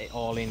can't get it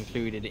all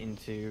included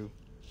into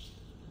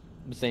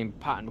the same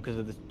pattern because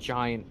of this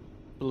giant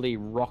bloody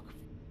rock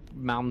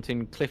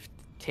mountain cliff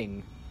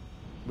ting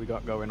we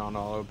got going on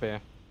all up here.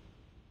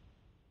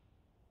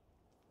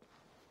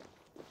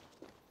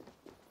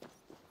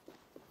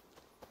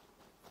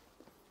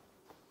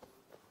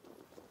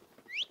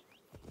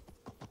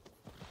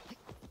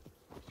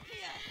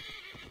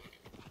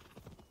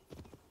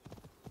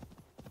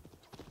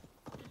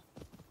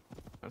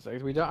 So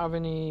we don't have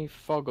any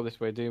fog this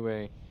way, do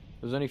we?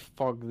 There's only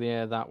fog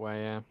there that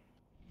way, yeah.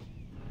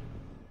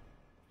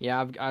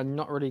 Yeah, I'm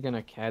not really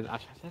gonna care.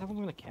 Actually, I said I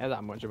wasn't gonna care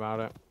that much about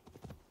it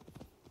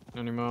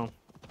anymore.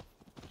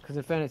 Because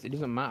in fairness, it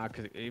doesn't matter.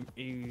 Because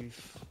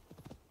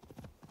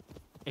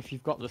if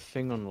you've got the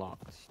thing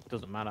unlocked, it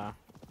doesn't matter.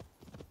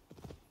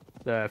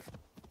 The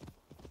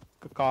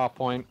car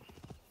point,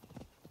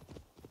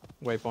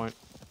 waypoint,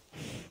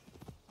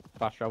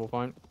 fast travel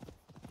point,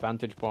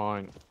 vantage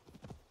point.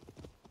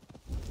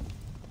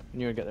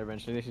 Knew I'd get there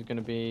eventually. This is going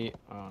to be...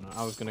 Oh no,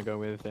 I was going to go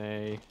with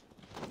a...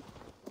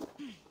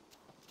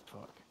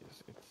 Fuck.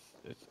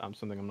 It's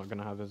something I'm not going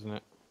to have, isn't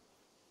it?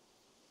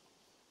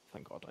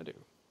 Thank God I do.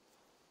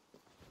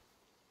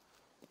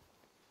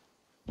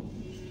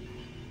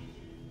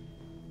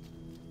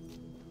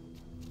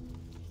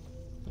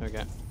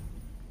 Okay.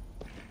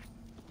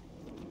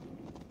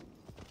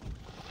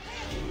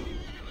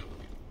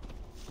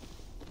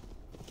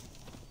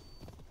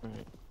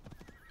 Right.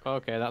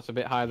 Okay, that's a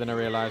bit higher than I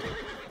realised.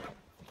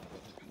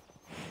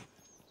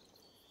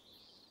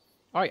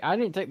 Alright, I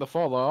didn't take the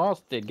fall, the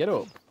horse did. Get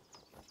up.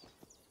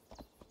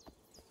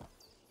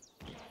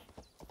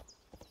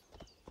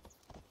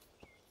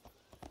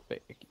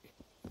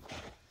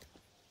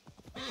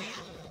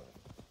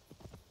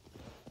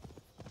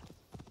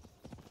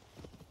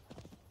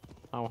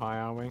 How high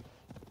are we?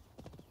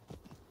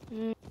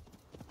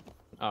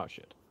 Oh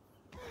shit.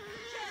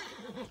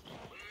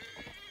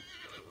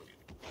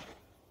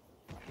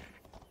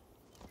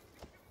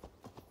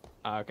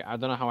 Okay, I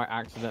don't know how I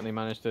accidentally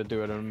managed to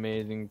do an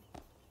amazing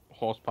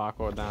horse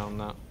parkour down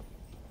that.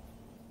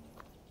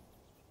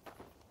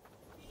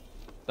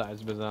 That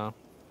is bizarre.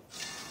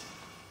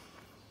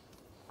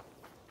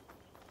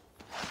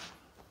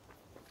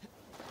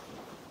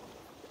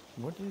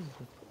 What is...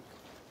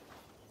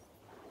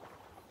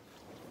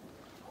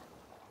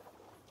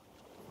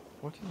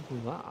 What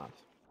is that?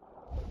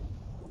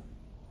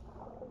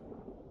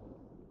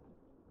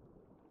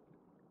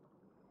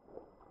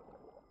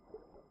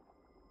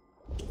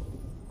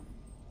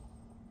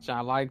 So I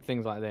like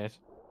things like this.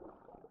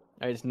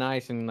 It's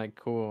nice and like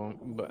cool,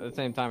 but at the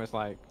same time it's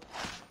like,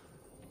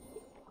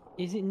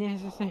 is it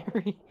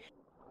necessary?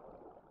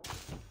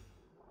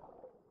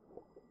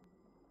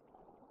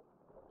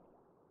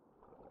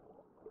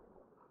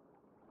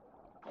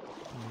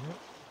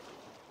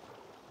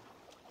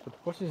 But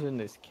what is in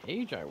this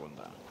cage, I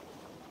wonder?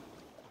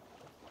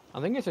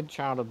 I think it's a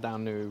child of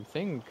Danu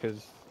thing,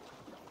 because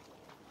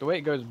the way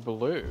it goes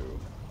blue.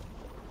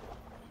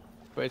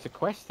 But it's a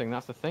quest thing,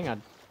 that's the thing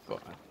I'd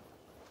got.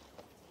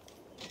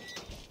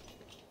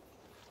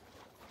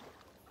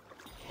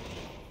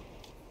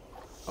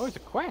 Oh, it's a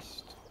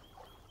quest.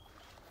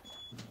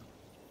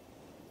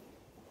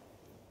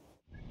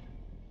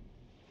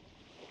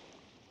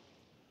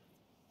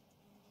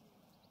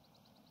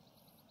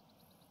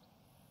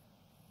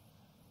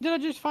 Did I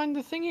just find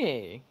the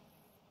thingy?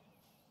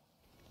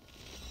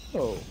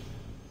 Oh.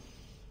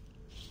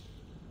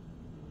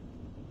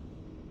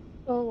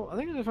 Oh, I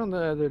think I found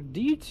the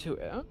deed to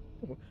it.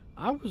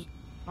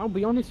 I'll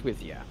be honest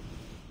with you.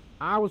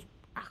 I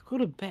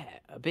could have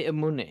bet a bit of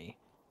money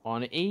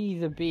on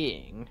either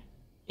being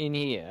in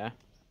here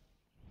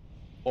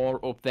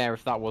or up there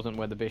if that wasn't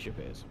where the bishop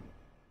is.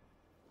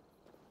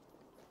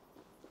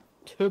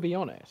 To be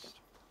honest.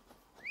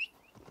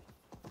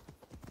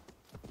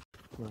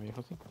 Where are you,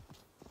 hussy?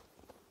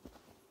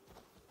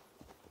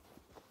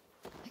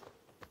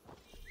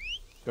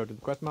 Go to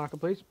the quest marker,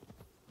 please.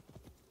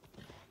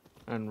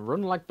 And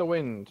run like the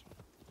wind.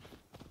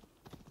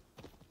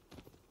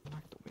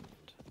 Like the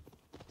wind.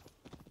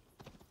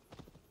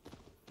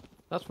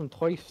 That's from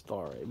Toy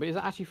Story. But is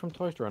that actually from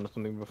Toy Story or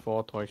something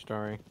before Toy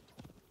Story?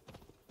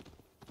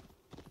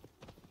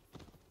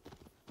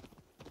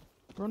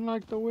 Run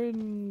like the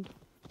wind.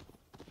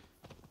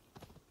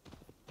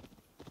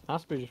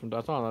 Has to be just from...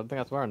 That's all. I think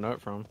that's where I know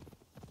it from.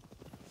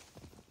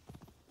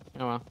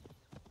 Oh well.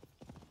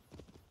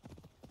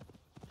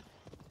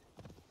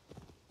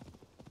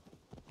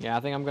 Yeah, I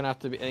think I'm gonna have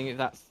to be. I think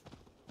that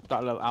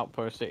little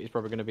outpost city is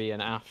probably gonna be an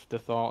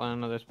afterthought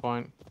then at this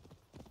point.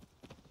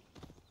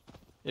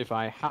 If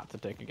I had to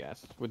take a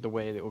guess, with the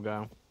way it will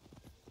go.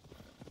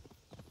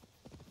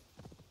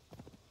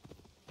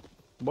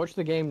 Watch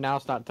the game now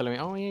start telling me,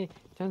 oh yeah,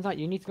 turns out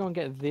you need to go and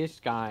get this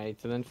guy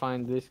to then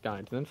find this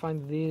guy to then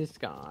find this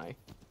guy.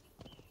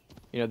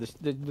 You know,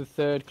 the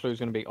third clue is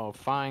gonna be, oh,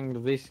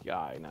 find this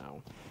guy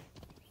now.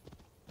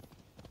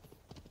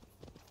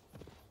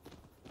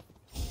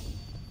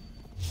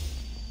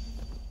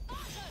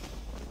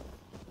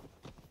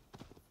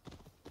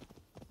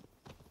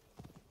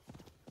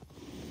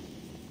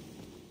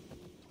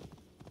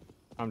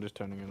 I'm just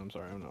turning in. I'm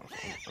sorry. I'm not.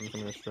 I'm just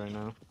gonna go straight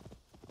now.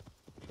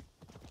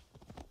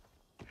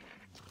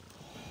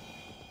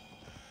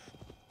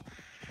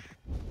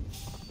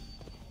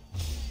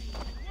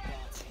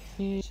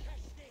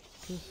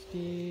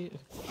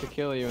 To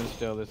kill you and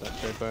steal this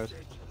extra post.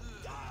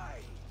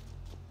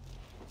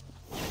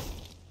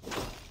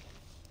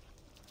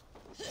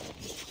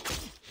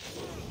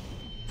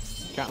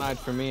 Can't hide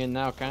from me and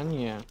now, can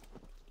you?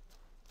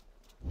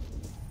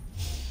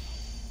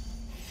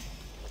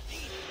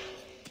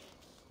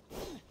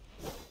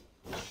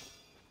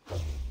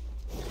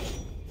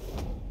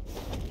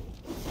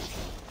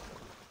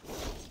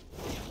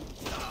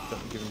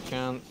 Don't give him a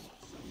chance.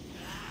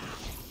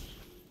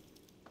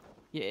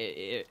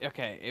 Yeah,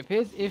 okay.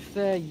 If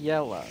they're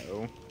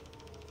yellow.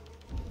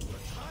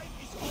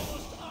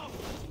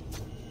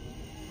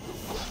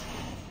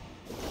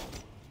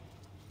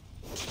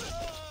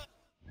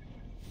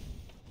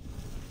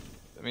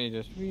 Let me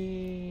just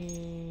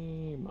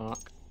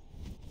mark.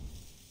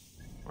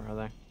 Where are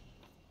they?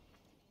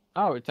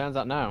 Oh, it turns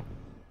out now.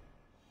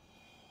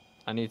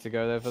 I need to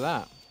go there for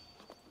that.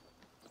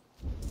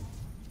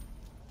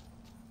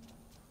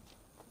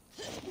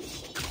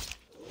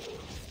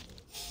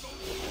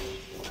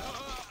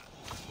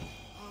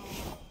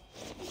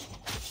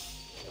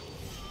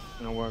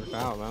 And it works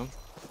out though.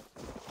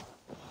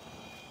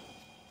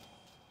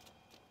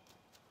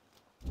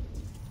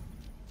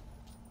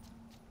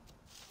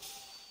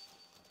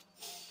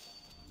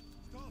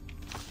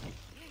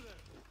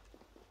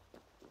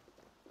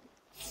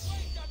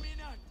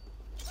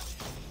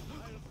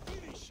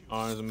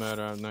 Oh, there's a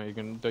murder. No, you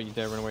can. Don't you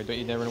dare run away. Don't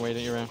you dare run away.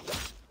 Don't you run.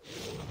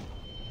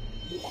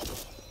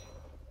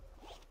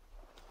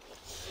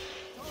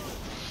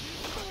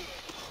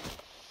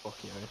 Fuck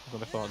you. That's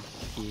what I thought.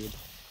 Kid.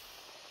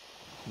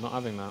 I'm not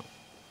having that.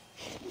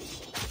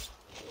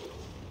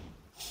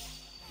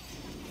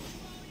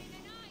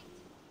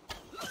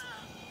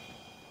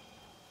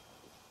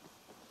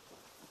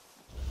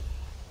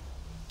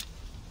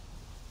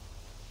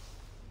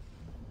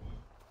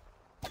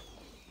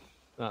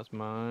 That's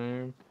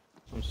mine.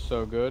 I'm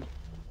so good.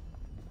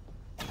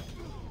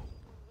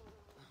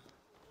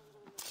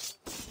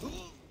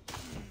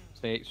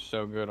 It's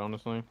so good,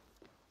 honestly.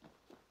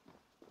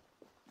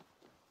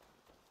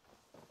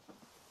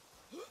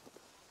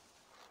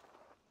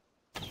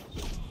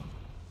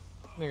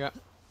 There you go.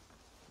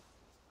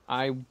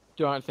 I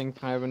don't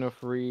think I have enough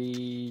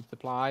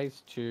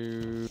supplies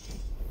to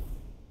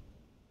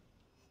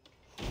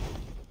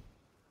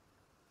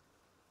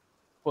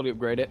fully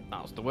upgrade it.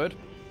 That's the word.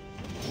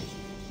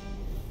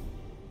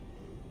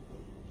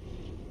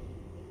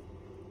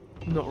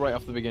 Not right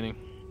off the beginning.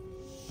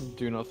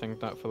 Do not think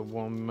that for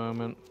one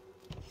moment.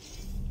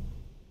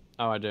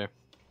 Oh, I do.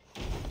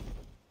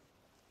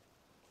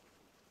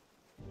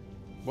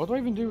 What do I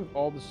even do with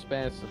all the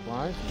spare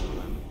supplies?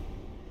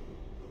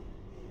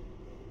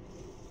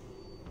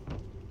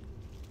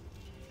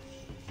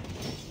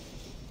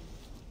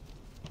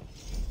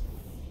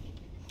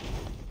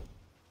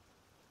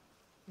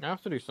 I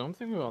have to do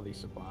something with all these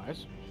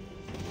supplies.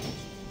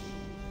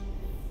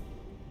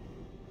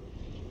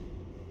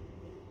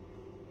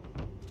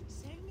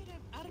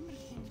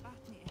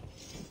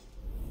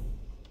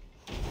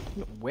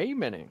 Way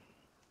many.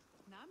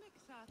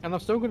 And I'm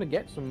still gonna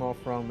get some more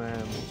from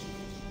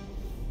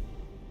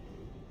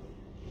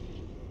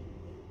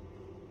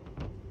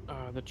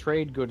the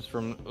trade goods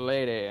from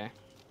Lady.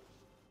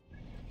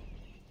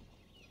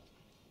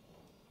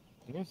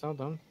 Yes, all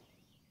done.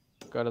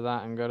 Go to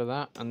that and go to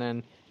that, and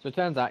then so it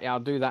turns out, yeah, I'll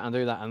do that and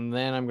do that, and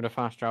then I'm gonna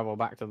fast travel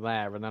back to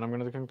there, and then I'm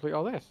gonna complete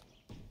all this.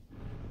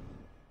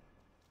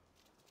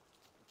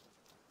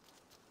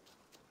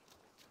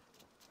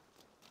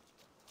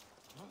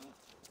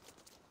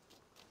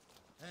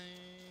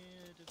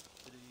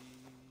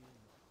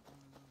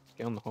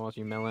 Get on the horse,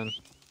 you melon.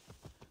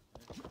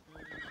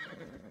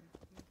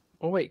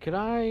 Oh wait, could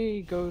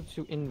I go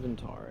to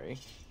inventory?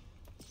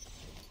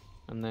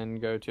 And then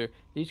go to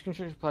these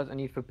construction supplies I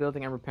need for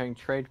building and repairing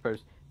trade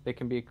posts. They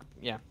can be,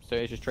 yeah, so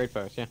it's just trade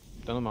posts, yeah.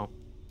 Done them all.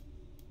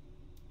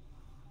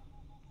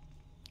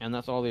 And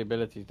that's all the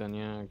abilities done,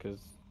 yeah, because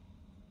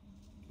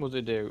what does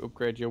it do?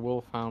 Upgrade your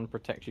wolfhound,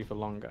 protects you for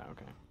longer,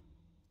 okay.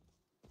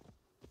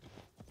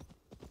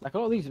 Like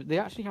all these, they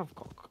actually have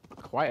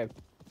quite a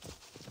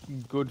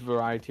good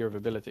variety of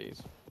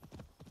abilities.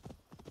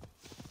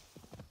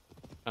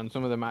 And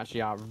some of them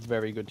actually are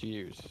very good to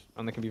use,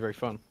 and they can be very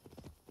fun.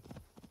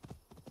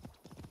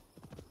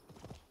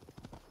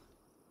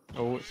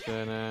 Oh, it's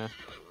an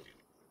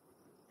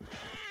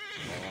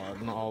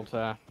not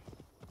alter.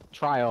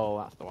 Trial,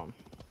 that's the one.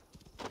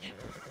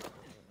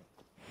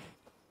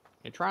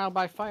 A trial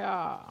by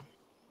fire.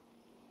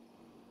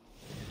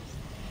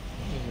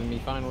 This is my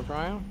final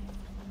trial.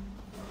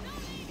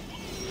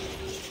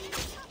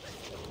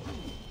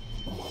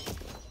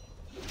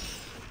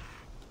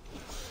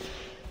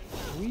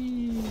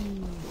 Whee!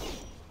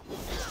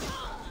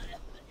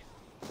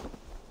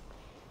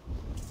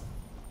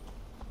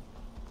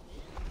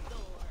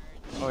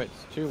 Oh,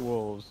 it's two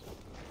wolves.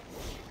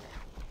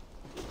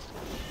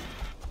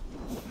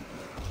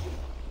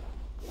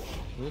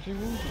 there two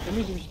more? That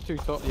means there's two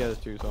saucers. Yeah, there's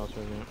two saucers,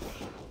 yeah.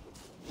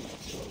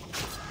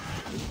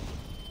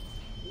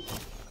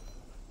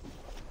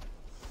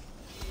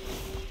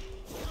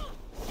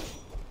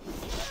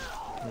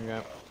 There we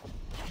go.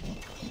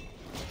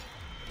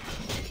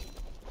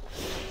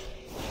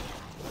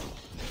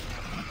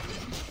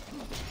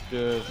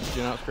 Just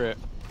do not screw it.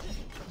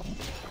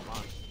 Come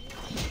on.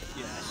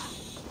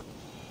 Yes.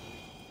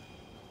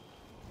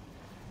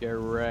 Get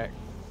wrecked.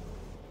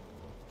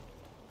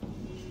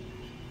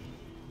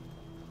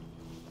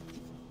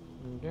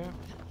 There we go.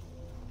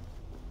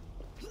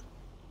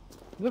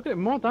 Look at it,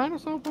 more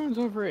dinosaur bones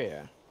over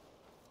here.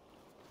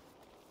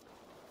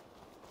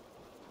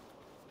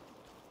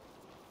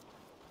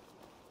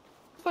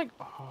 It's like,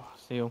 oh,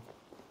 seal.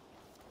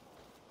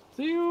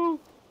 Seal!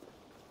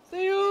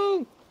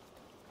 Seal!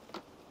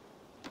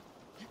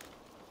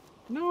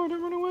 No,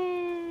 don't run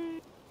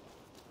away!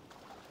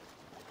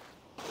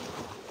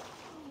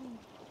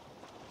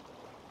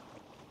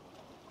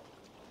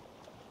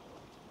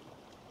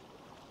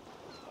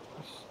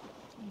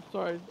 I'm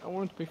sorry, I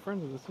wanted to be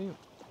friends with the seal.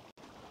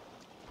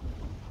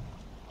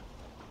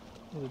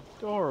 It's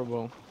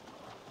adorable.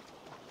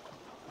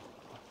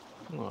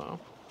 Wow.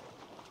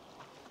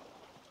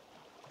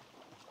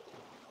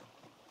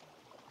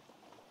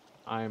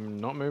 I'm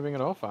not moving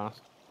at all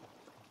fast.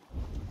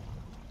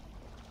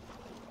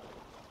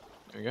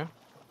 There we go.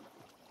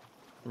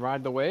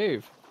 Ride the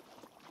wave.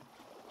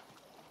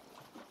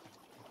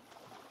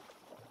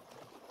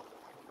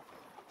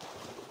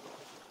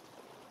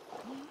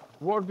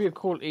 What would be a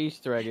cool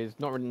Easter egg is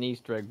not really an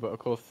Easter egg, but a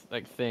cool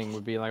like thing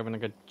would be like having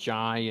like a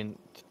giant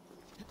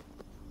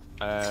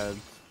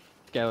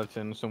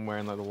skeleton somewhere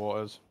in like the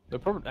waters. There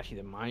probably actually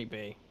there might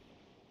be.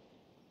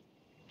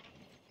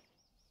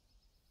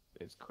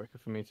 It's quicker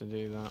for me to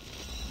do that.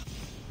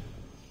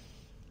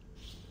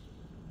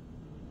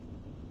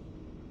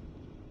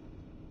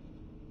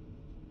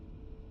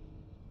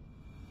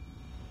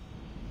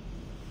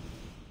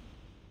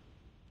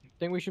 I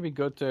think we should be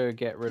good to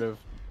get rid of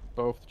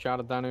both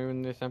Chada Danu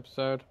in this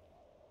episode.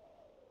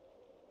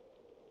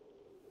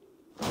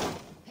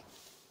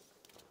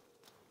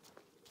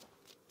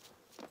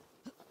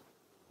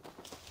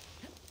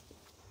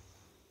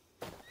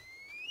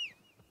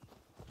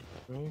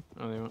 Okay.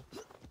 Oh, there we go.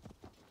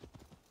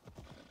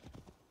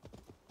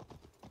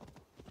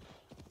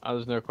 Oh,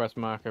 there's no quest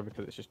marker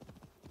because it's just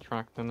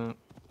tracked in it.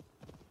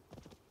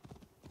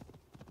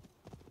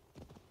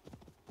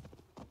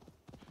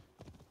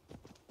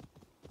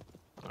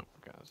 Oh,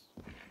 guys.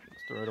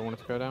 That's the road I wanted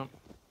to go down.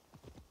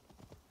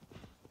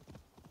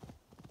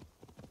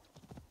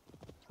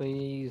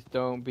 Please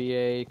don't be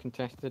a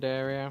contested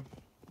area.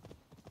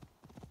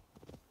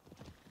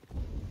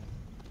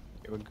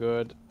 Okay, we're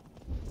good.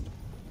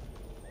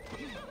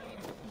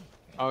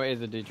 Oh, it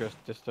is a de-trust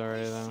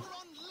area though.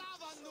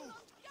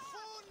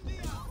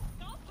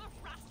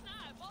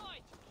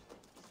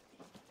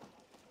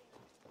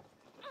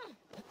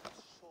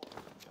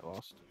 Get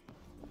lost.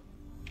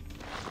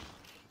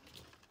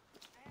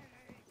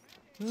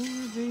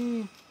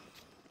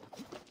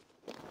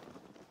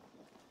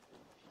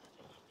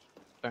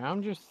 So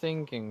I'm just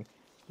thinking,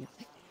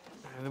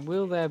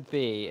 will there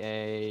be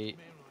a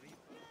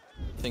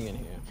thing in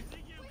here?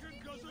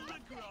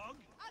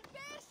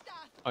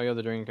 Oh, you're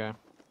the drinker.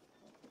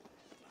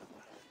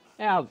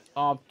 Yeah,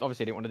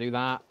 obviously I didn't want to do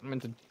that. I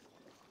meant to...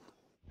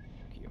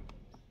 Fuck you.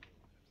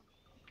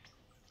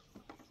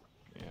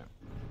 Yeah.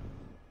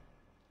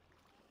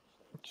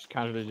 Just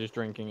casually just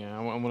drinking, yeah.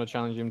 I want to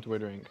challenge him to a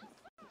drink.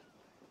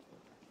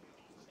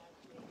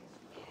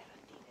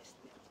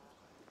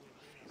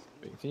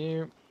 Speak to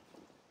you.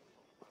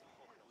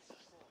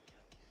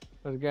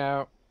 Let's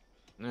go.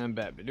 And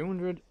bet be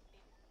 200.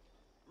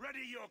 Ready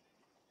your...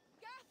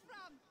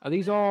 Are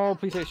these all?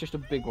 Please say it's just a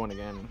big one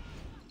again.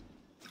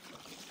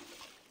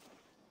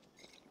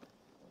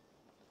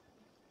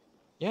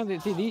 Yeah,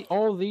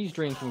 all these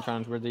drinking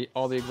cans were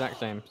all the exact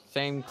same.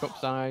 Same cup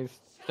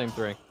size, same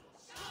three.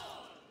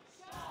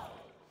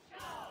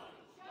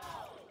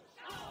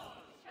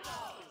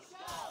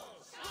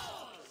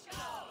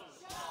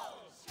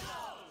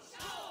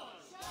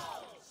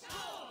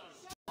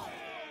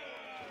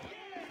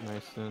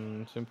 Nice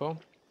and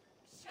simple.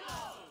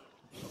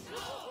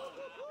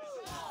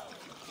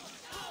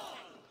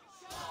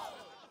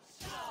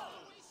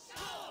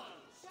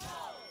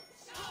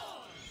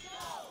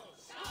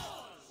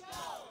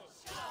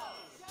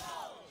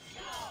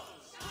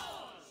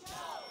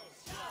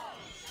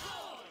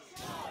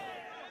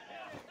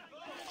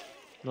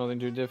 Nothing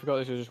too difficult,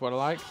 this is just what I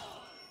like.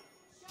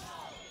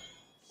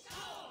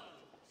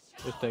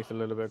 Just takes a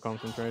little bit of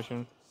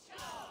concentration.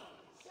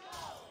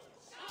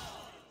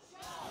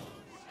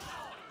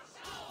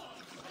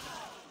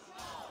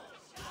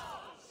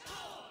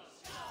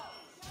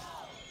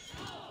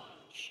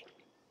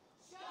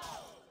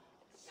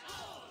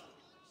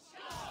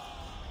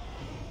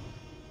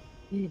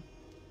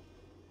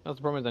 That's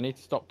the problem is I need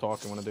to stop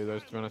talking when I do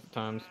those 2 minutes at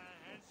times.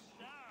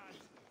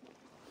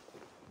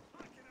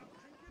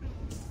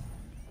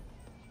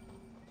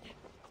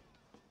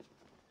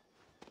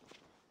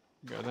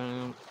 Go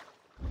down.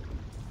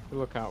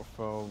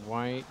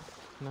 White.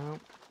 No.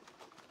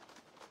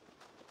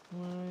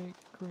 White,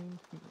 green.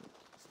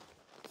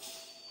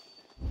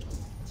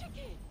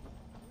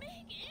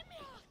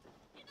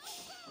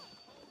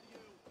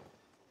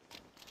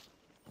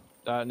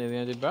 That nearly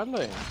ended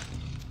badly.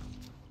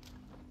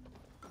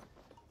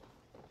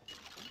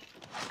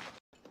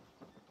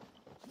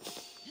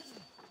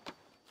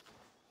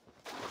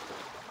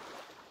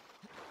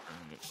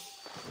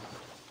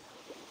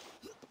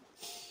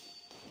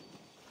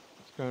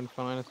 Let's go and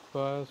find, I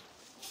suppose.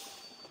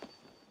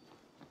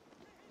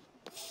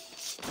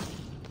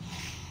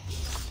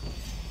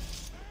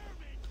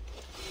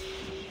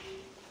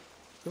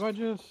 Do I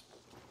just...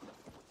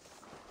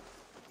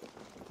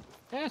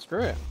 Yeah,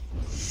 screw it.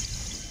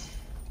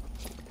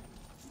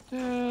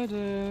 Da,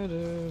 da,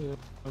 da,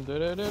 da,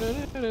 da, da, da,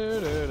 da,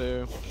 da,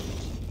 da.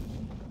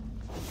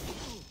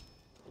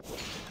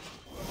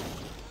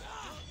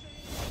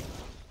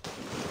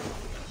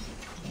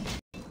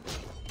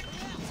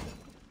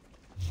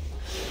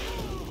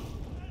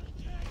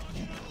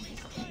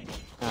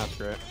 Ah,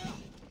 screw it.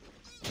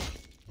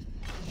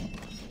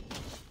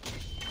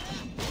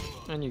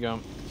 And you go.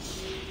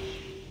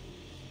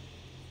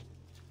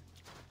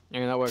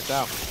 And that worked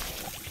out.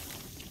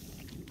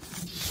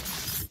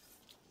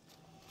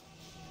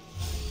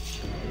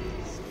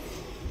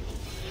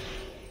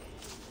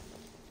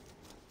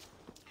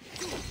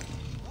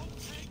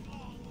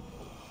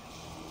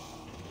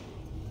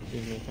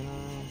 Excuse me, can I...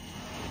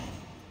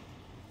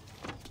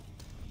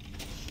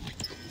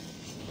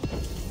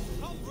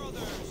 Come,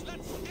 brothers,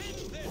 let's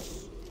end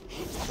this.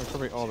 There's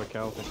probably all the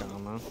Celtic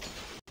armor.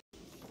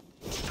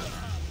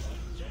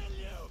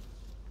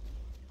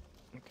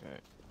 Okay.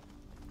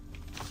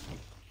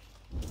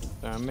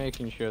 So I'm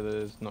making sure that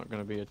there's not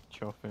going to be a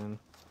chopping.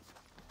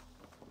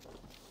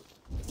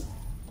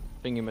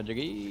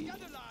 Thingy-majiggy. Gather,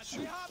 lads,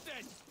 we have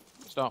this.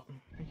 Stop.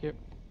 Thank you.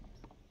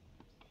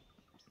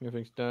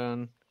 Everything's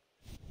done.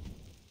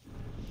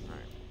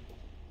 Alright.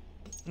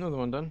 Another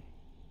one done.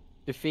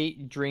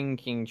 Defeat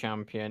drinking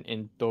champion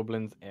in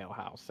Dublin's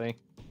alehouse, see?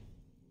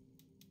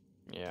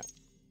 Yeah.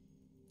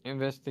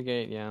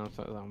 Investigate, yeah, that's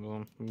that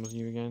one. What was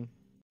you again?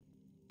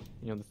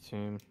 You're the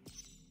team.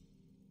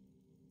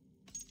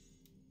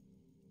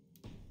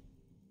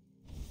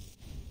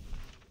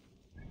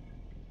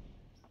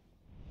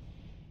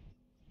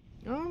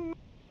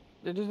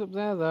 It is up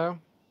there though.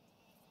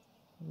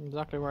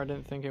 Exactly where I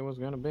didn't think it was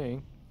going to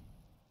be.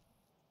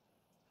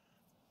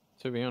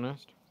 To be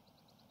honest.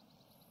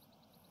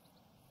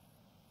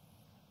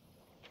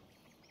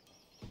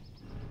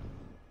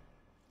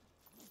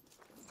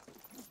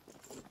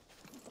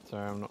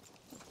 Sorry, I'm not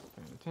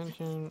paying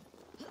attention.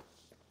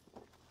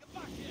 Get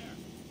back here.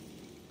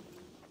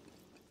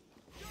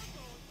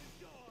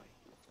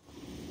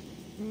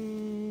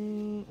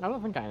 I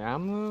don't think I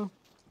am though.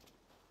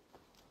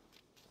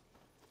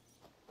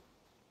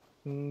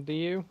 Do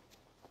you?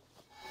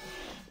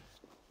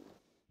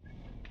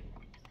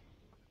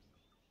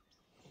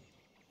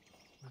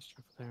 Let's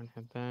jump there and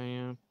head there,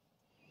 yeah.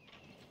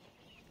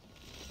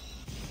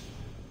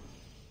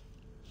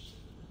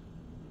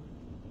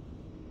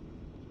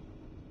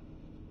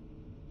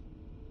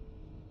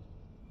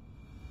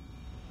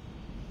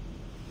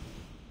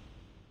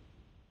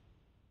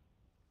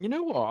 You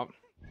know what?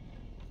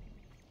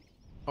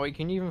 Oh, you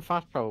can even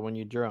fast travel when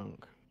you're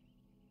drunk.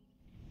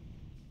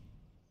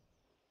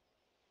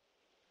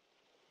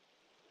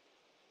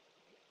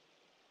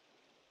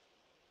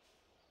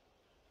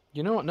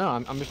 You know what? No,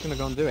 I'm just gonna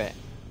go and do it.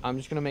 I'm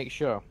just gonna make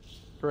sure.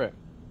 Screw it.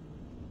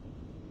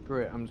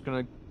 Screw it. I'm just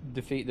gonna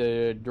defeat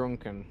the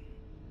drunken.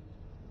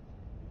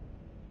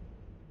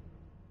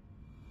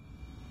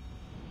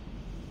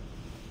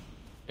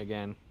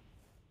 Again.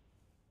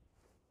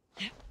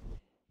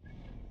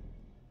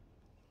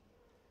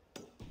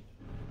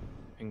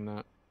 Doing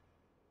that.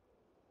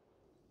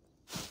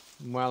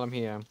 While I'm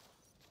here.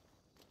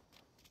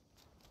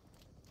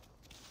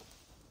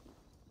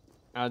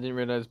 I didn't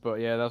realize, but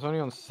yeah, that's only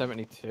on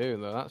 72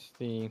 though. That's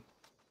the...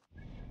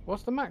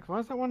 What's the max? Why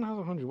is that one has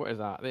 100? What is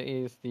that? That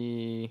is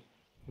the...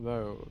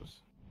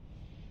 those.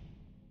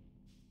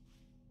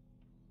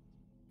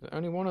 Is there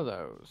only one of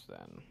those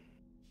then?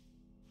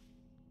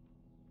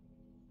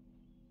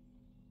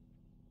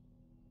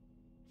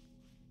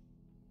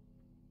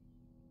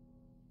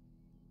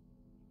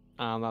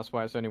 And that's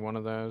why it's only one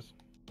of those.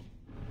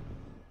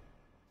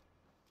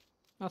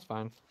 That's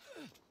fine.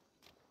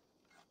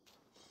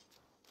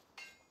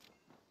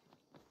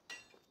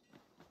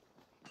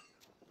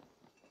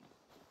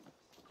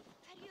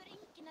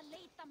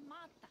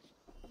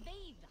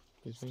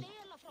 Excuse me.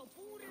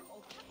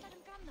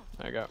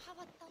 There you go.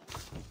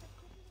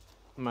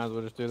 Might as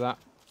well just do that.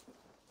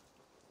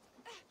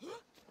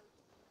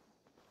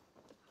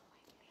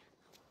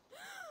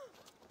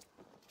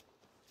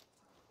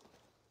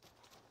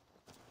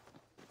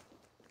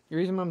 The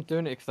reason I'm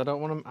doing it because I don't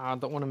want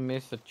to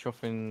miss the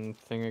chuffing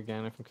thing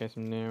again if in case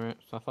I'm near it.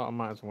 So I thought I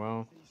might as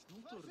well.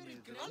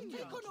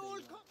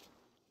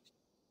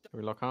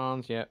 We lock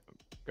arms. Yep.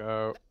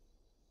 Go.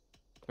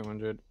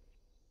 200.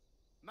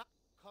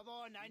 Come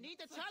on, I need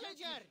a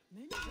challenger!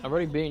 I've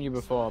already beaten you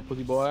before,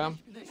 pussy boy.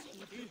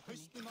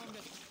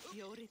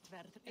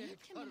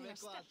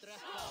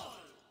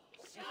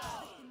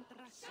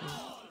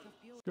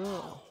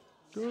 Go.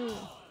 Go.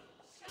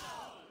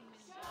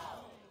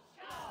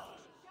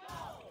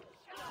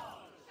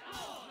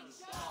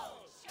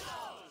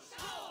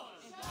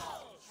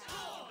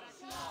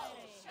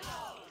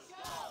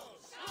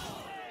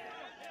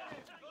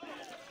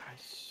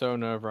 It's so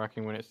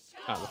nerve-wracking when it's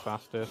at the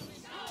fastest.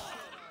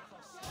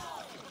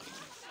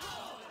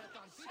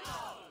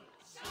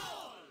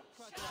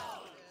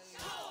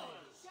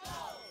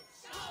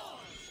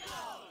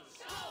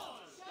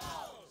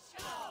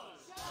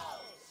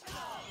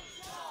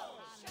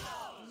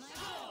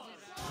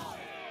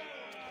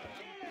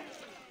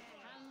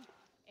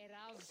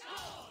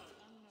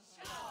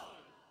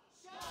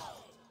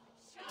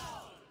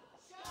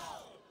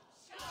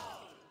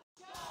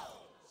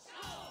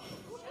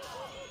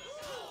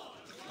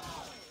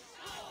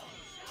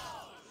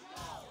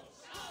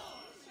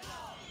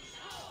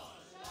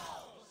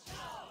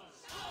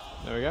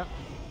 There we go.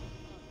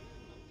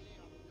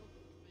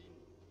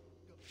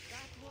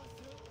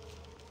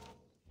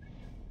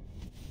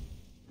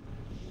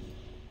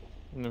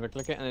 And if I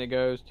click it, and then it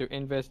goes to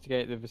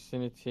investigate the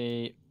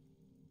vicinity,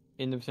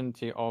 in the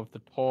vicinity of the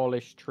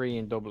tallish tree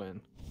in Dublin.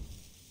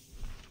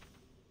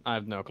 I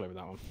have no clue with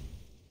that one.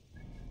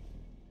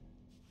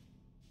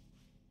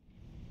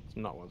 It's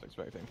not what I was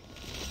expecting.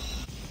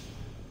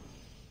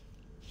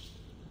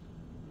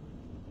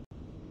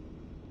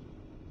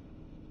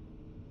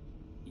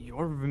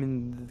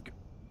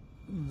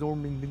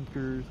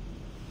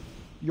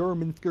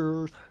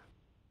 Jorminskers.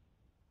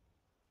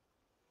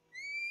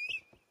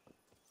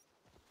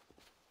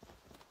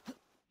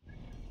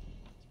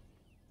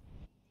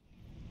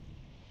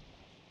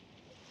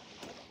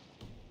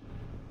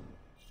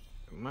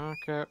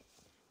 Marker.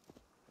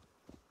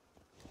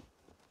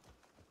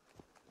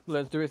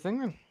 Let's do it thing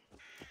then.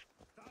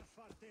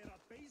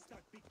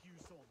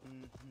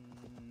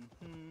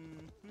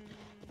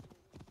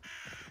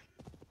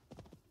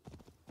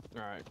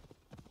 Alright.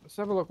 Let's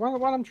have a look.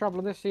 While I'm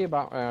traveling, let's see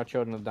about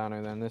Children of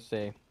Danu then. Let's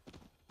see.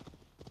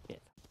 Yeah.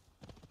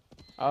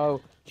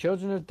 Oh,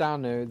 Children of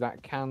Danu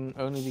that can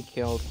only be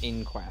killed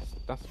in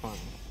quest. That's fine.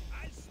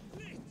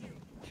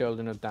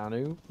 Children of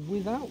Danu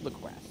without the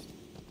quest.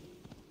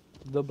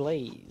 The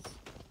Blaze.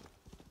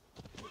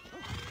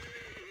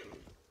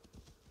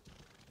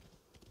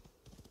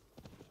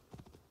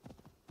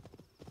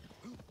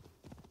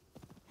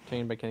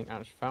 Obtained by killing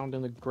Ash. Found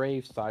in the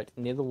grave site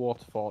near the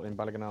waterfall in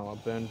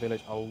Balaganala, burned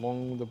village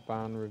along the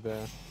Ban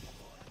River.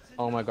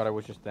 Oh my god, I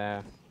was just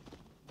there.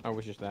 I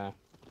was just there.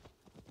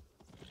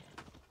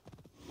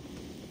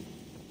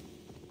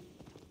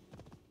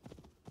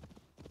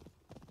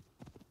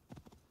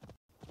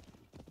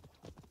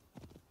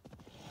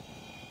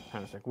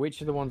 Hang on a sec.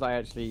 Which are the ones I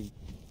actually...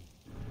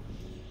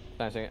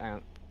 Hang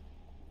on.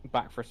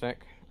 Back for a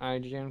sec.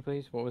 IGN,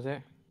 please. What was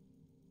it?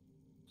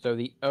 So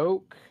the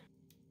oak...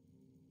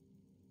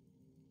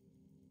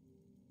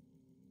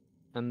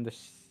 and the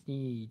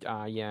seed.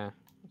 Ah, yeah.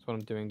 That's what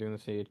I'm doing the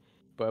seed.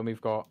 But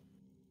we've got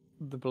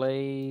the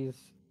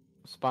blaze,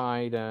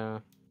 spider,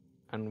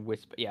 and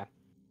whisper. Yeah.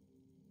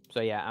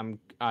 So yeah,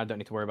 I don't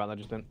need to worry about that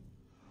just then.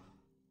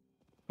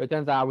 But it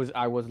turns out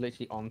I was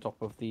literally on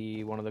top of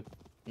one of the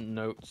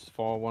notes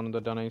for one of the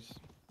dunnies.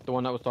 The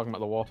one that was talking about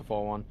the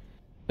waterfall one.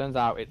 Turns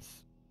out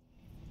it's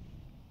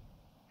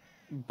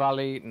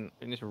Bally, and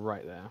it's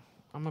right there.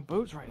 And my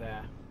boat's right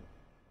there.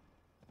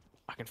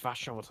 I can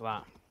fast travel to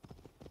that.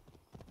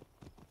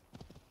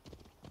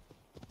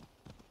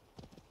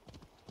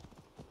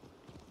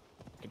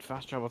 I can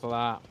fast travel to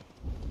that.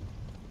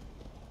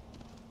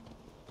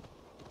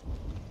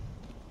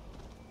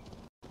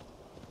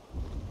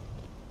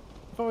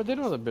 I thought I did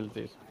all the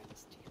abilities.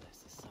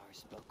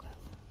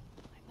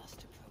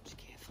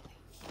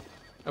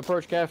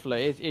 Approach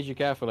carefully. Is you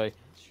carefully?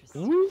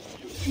 Woo!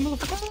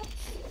 Motherfucker!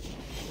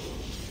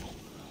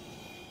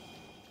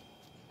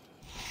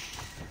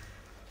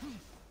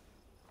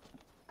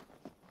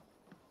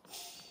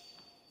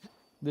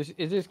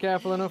 Is this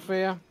careful enough for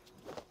you?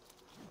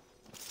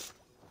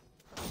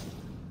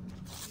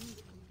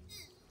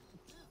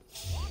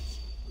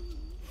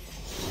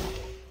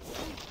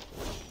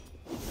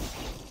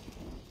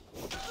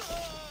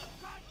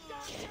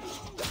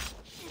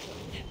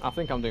 I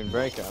think I'm doing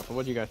very careful.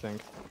 What do you guys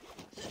think?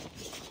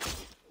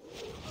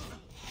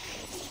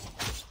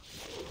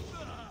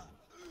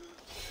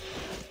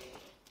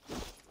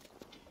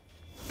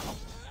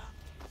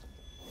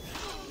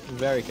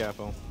 Very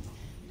careful.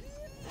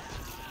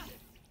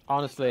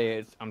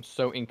 Honestly, I'm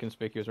so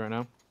inconspicuous right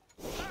now.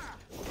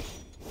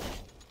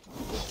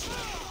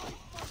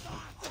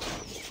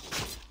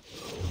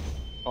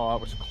 Oh,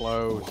 that was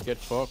close. Get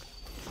fucked.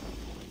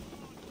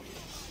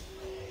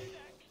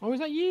 Oh, is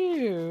that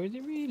you? Is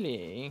it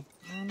really?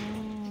 Oh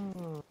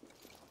no.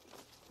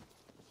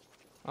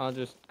 I'll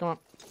just come on.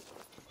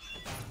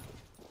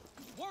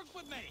 Work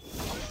with me.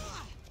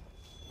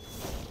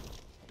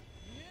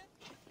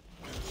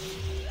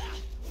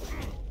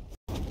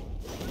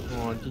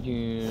 Oh, Oh,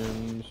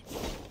 James.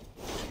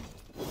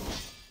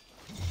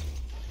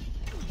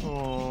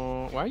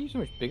 Oh, why are you so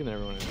much bigger than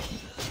everyone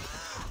else?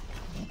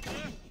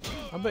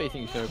 I bet you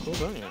think you're so cool,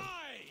 don't you?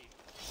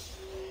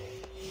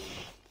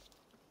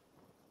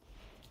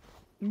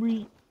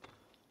 We.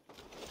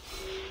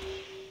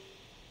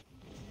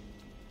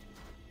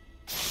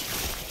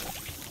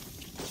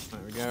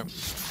 There we go.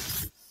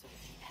 So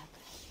the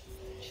abbot is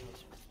the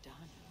children of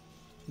Dana.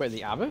 Wait,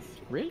 the Abbot?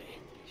 Really?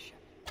 Bishop.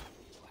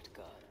 What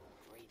god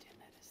freed him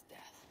at his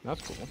death?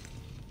 That's cool.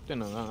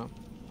 Didn't know that.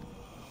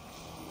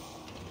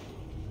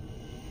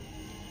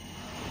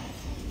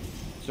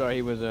 So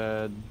he was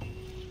a.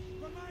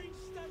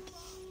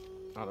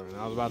 I don't know.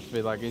 I was about to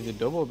be like, is he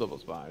double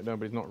spy? No,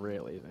 but he's not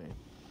really, is he?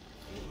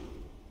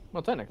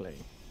 Well, technically,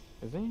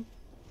 is he?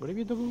 Would he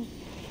be a double?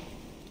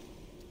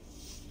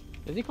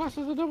 Is he classed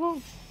as a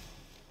double?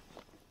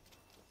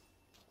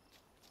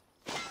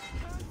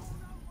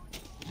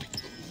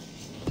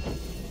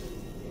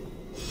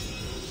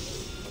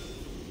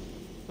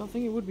 I don't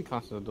think it would be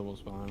classed as a double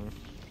spy.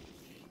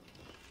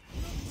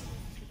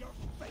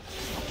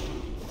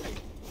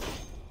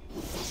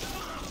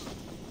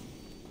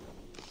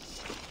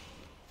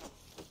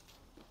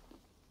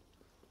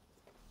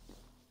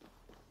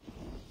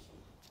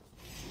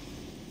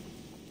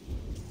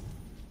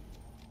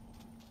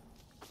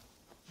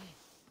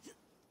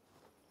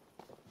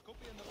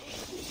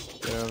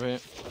 Get over here.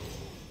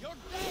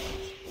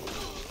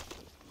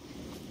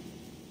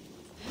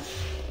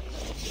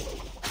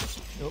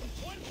 Nope.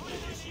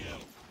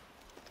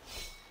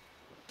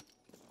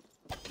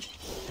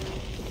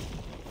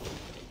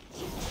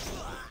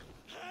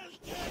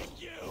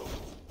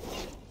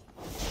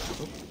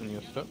 Oops, and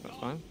you're stuck, that's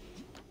fine.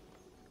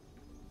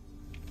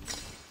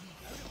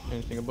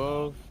 Anything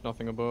above,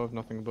 nothing above,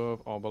 nothing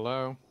above, all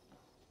below.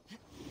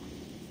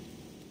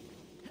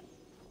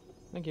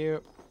 Thank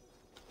you.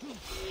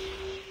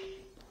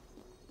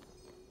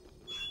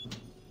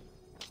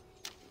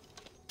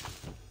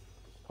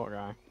 Poor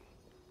guy.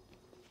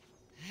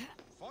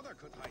 Father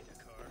could hide a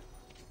car.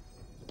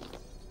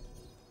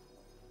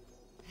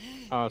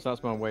 Oh, so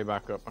that's my way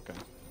back up. Okay.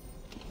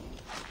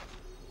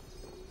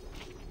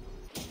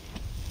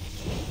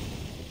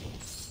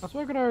 That's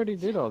why I already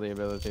did all the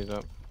abilities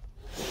up.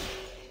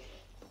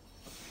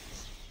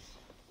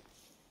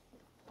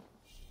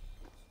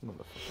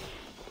 Motherfucker.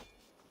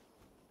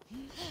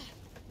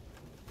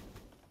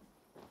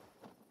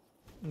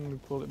 Let me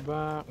pull it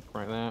back,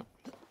 like that.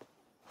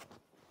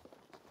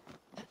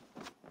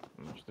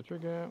 Mash the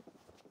trigger.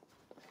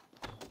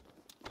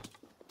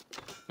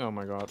 Oh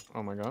my god,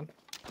 oh my god.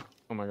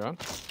 Oh my god.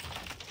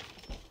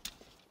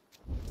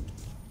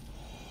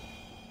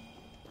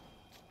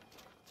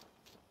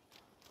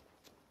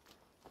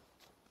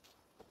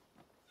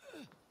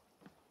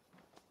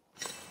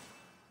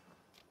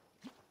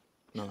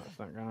 No, that's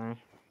that guy.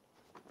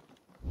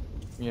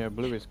 Yeah,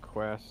 blue is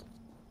quest.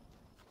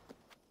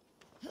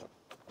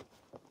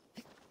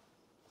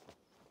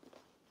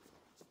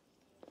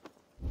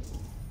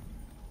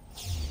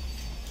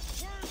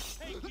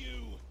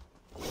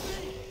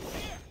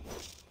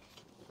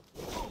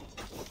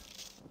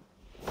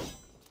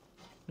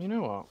 You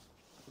know what?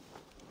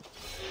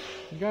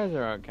 You guys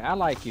are okay. I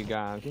like you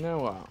guys. You know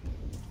what?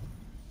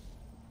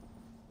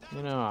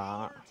 You know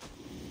what?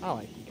 I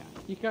like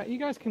you guys. You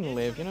guys can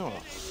live. You know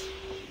what?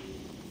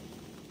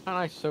 And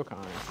I so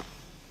kind.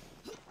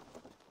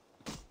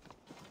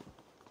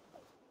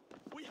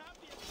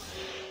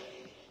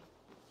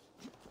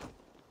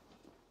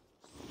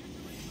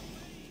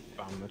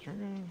 Bam the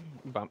trigger.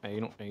 Bam A,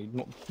 not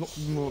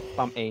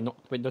bam A, not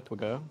with the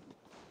trigger.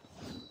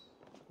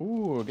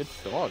 Ooh, good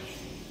dodge.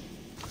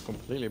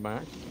 Completely by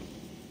accident.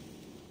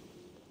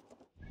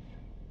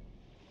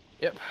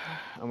 Yep,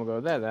 and we'll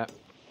go there.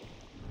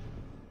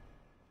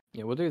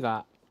 Yeah, we'll do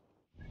that.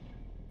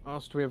 What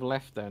else do we have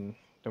left then?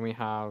 Then we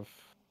have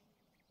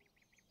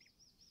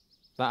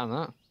that and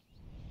that.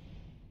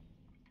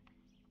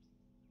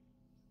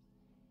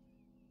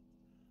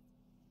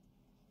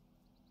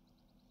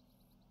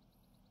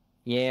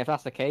 Yeah, if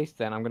that's the case,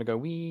 then I'm gonna go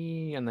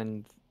wee and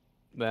then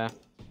there.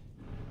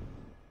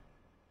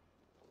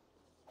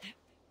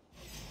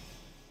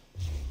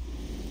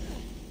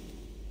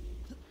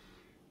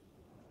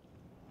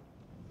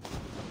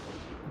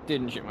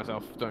 Didn't shoot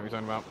myself. Don't know what you're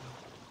talking about.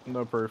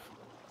 No proof.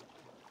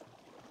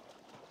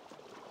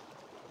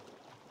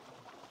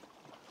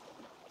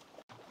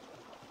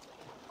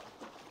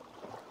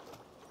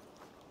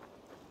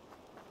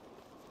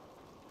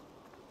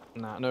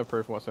 Nah, no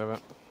proof whatsoever.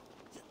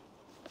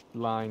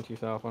 Lying to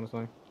yourself,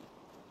 honestly.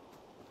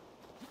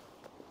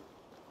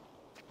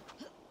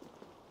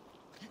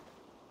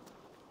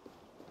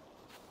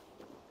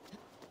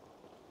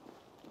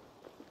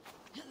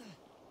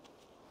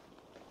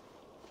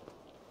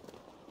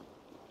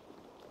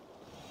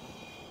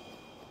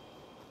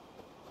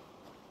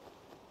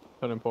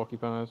 Put in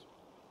porcupines.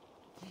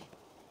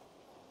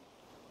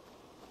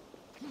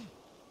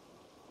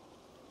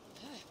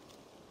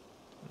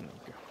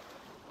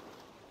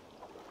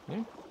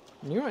 Yeah.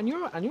 I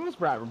knew I was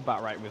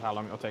about right with how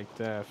long it'll take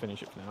to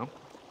finish it for now.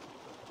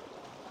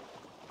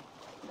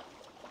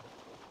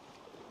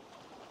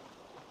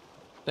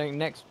 I think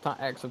next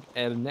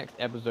next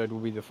episode will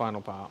be the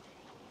final part.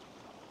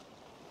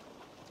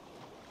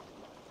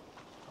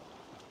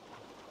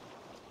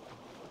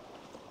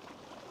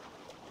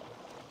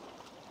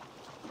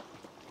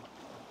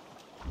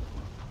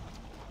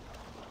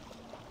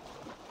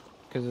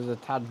 Because there's a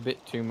tad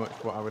bit too much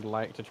what I would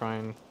like to try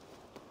and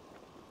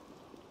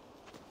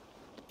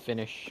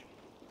finish.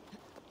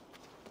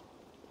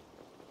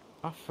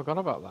 I forgot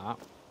about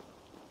that.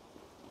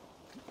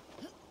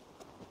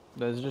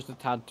 There's just a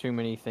tad too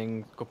many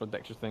things, a couple of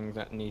extra things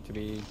that need to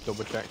be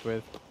double checked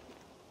with.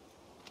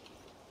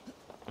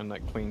 And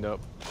like cleaned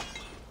up.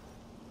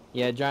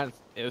 Yeah,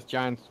 it was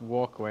Giant's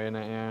walkway,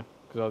 innit? Yeah.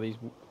 Because all these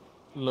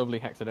lovely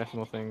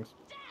hexadecimal things.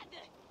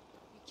 Dad!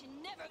 You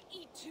can never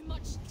eat too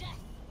much death.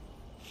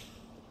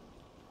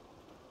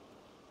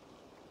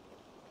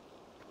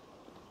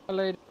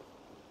 Hello, lady.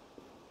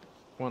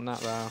 Want that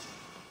there?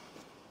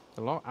 There's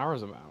a lot of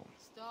arrows about.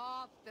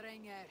 Stop,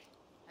 Dringer.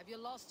 Have you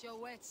lost your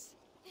wits?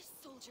 This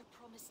soldier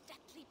promised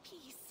deathly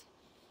peace.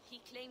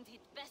 He claimed he'd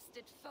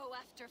bested foe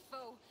after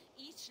foe,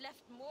 each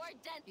left more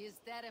dead. He is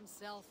dead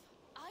himself.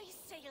 I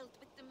sailed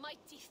with the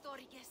mighty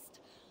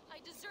Thorgest. I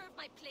deserve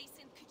my place,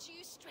 and could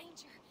you,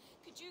 stranger,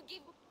 could you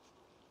give...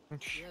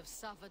 You have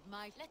suffered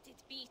my... Let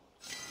it be.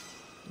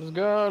 Let's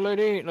go,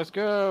 lady. Let's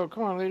go.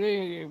 Come on,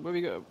 lady. Where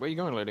we go? Where you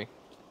going, lady?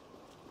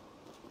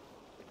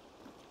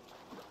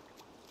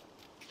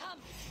 Come,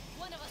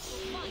 one of us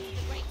will find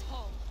the great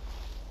hall.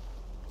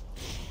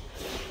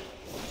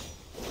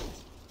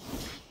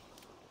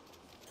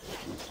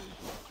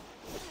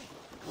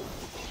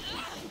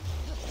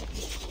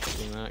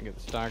 Do that. Get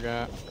the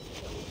stagger.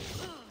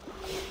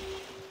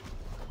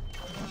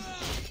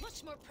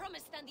 Much more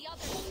promise than the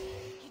others.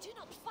 You do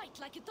not fight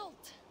like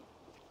adult.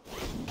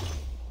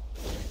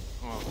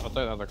 Well, I'll take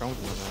that as a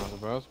compliment now, I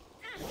suppose.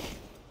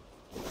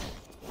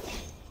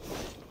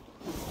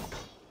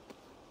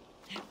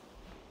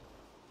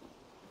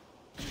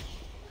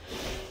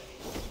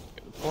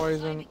 Get the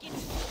poison.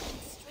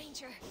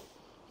 Stranger,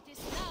 it is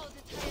now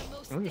that I am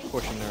most I'm just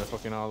pushing her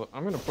fucking all.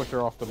 I'm gonna push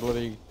her off the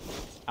bloody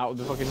out of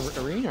the fucking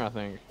arena, I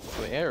think,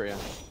 to the area.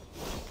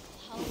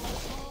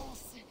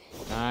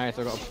 Nice,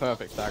 I've got a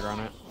perfect stagger on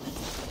it.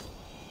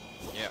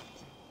 Yep,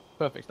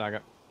 perfect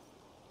stagger.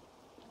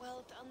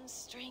 Well done,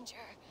 stranger.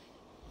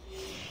 The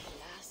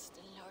last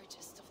and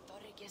largest of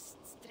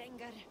Thorgest's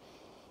Drenger.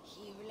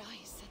 He who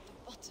lies at the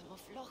bottom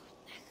of Loch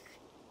Ness.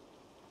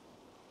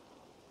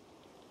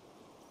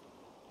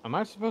 Am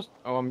I supposed?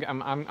 Oh,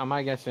 am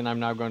I guessing I'm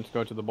now going to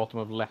go to the bottom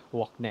of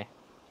Loch Ness?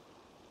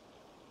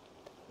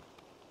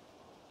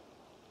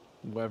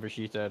 Whatever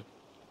she said.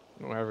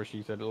 Whatever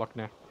she said, Loch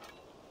Ness.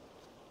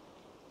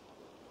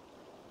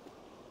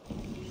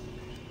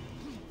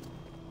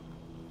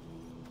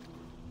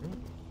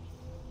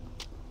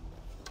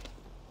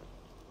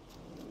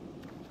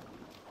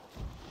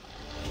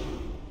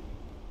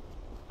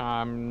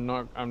 I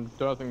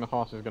don't think the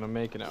horse is gonna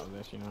make it out of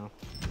this, you know.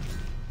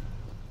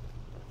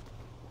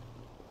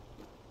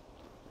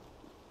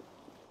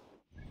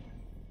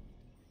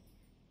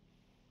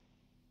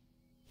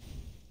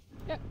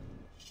 Yeah.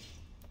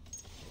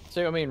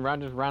 See what I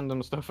mean? Just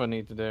random stuff I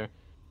need to do.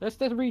 Let's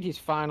read his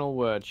final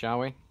word, shall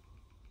we?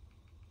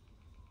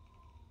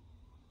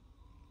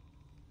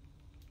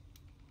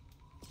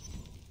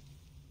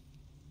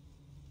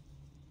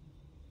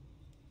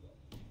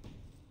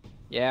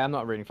 Yeah, I'm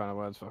not reading final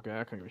words. Fuck it,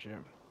 I can't give a shit.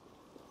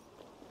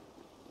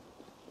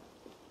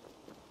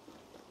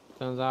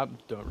 Turns out,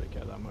 don't really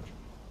care that much.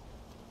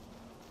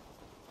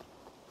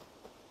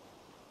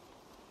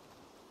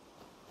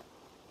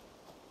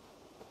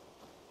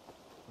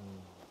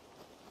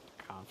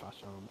 I can't fast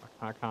travel.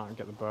 I can't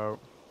get the boat.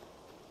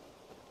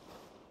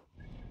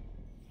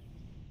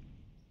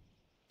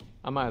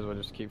 I might as well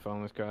just keep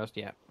following this coast.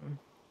 Yeah.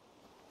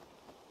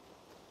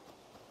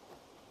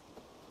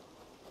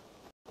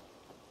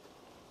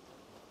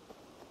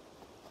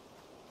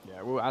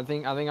 Yeah. Well, I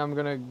think I'm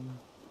gonna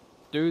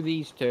do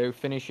these two,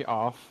 finish it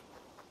off,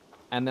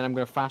 and then I'm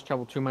gonna fast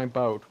travel to my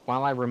boat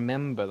while I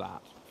remember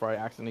that before I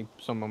accidentally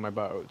summon my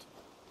boat.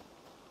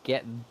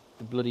 Get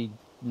the bloody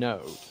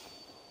node.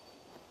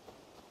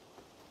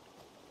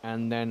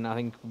 And then I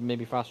think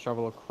maybe fast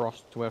travel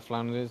across to where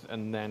Flanders is,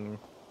 and then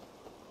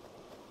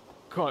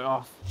cut it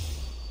off.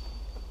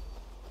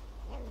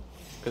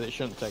 Because it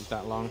shouldn't take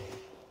that long.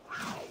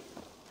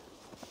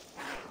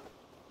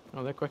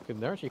 Oh, they're quicker.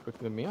 They're actually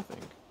quicker than me, I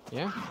think.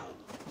 Yeah.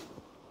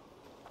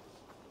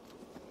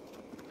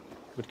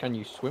 But can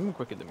you swim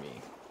quicker than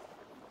me?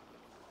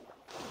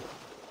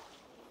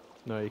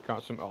 No, you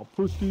can't swim. Oh,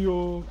 pussy!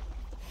 Oh.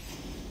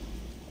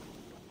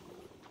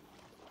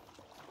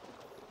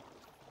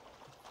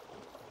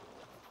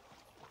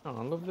 Oh,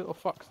 I love little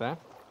fox there.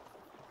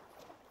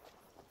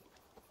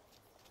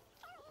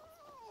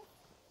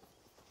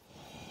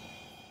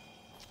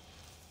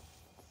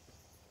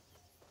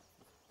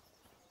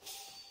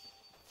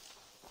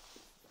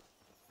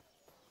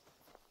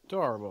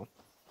 Adorable.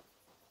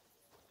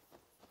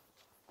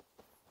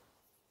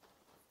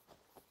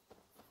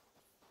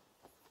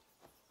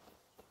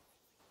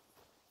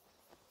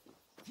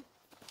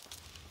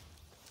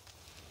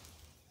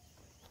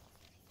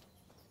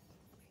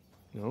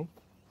 No.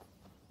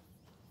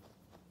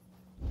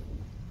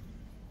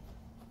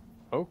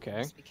 Okay.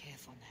 Must be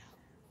careful now.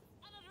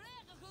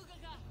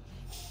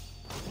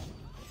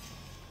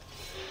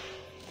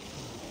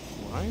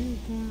 Why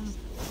is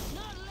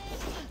that?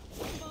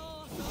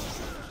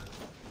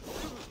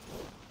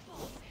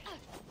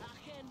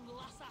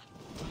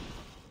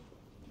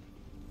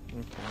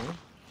 Okay.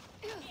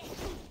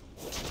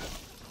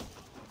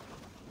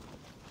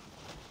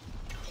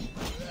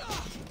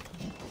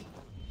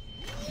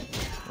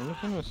 I'm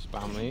just gonna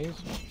spam these.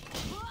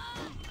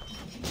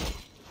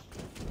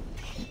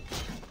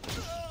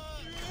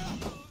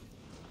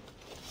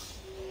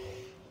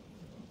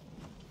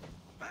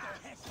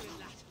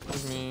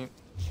 Give me.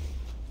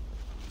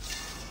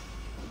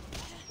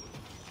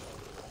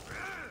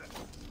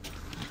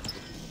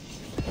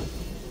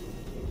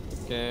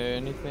 Okay,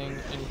 anything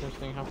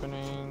interesting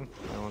happening?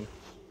 No one.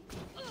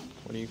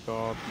 What are you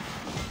called?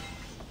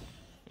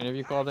 Any of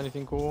you called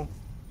anything cool?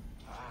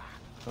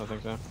 I don't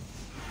think so.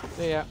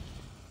 See ya.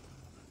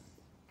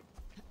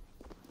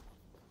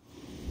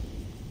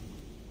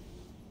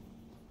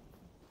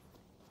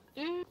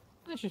 Yeah,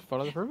 let's just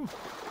follow the river.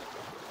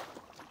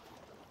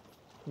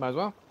 Might as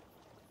well.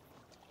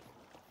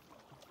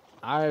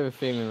 I have a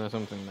feeling there's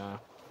something there.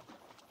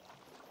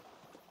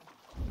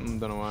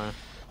 Don't know why.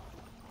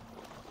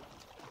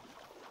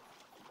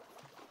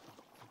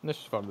 Let's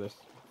just follow this.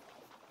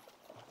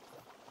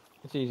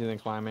 It's easier than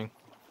climbing.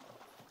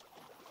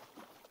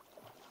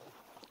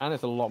 And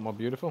it's a lot more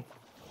beautiful.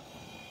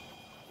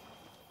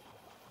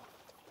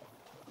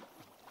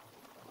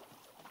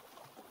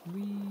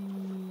 Whee.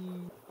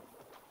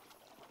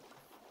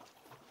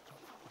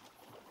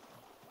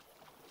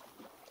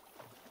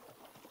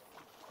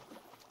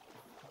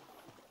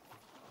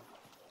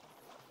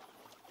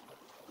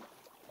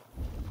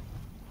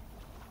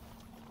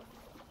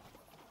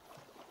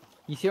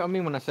 You see what I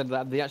mean when I said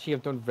that? They actually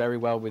have done very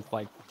well with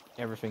like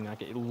everything.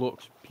 Like it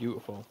looks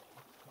beautiful.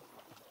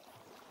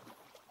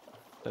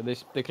 So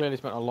they clearly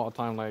spent a lot of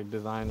time like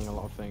designing a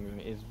lot of things,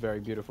 and it is very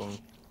beautiful.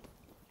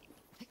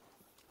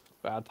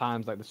 But at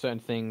times, like there's certain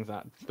things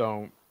that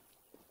don't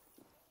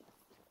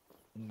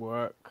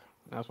work.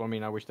 That's what I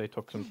mean. I wish they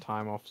took some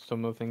time off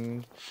some of the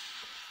things.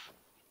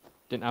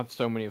 Didn't have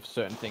so many of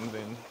certain things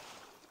in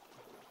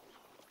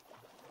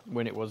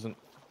when it wasn't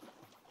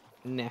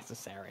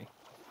necessary.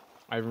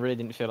 I really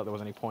didn't feel like there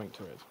was any point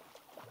to it.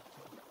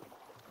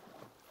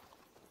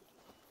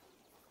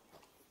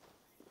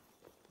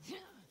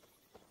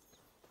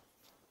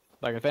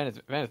 Like, in fairness,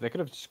 they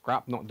could have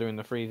scrapped not doing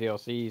the free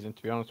DLCs, and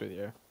to be honest with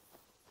you,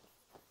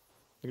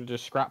 they could have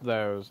just scrapped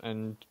those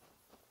and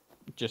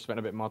just spent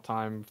a bit more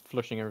time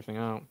flushing everything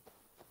out.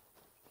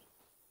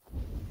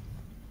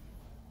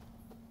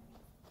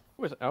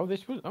 Oh,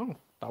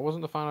 that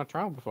wasn't the final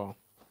trial before.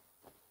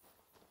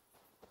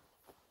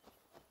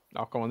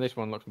 Oh, come on, this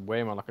one looks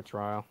way more like a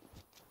trial.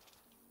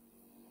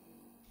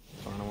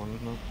 Final one,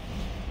 isn't it?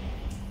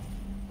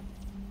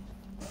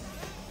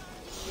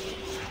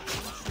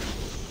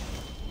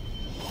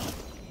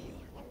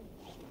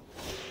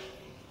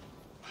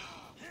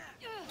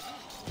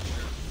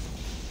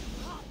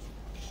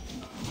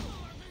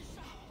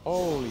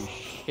 Holy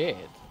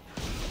shit.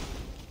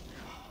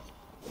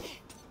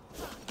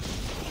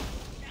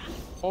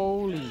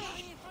 Holy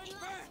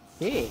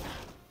shit.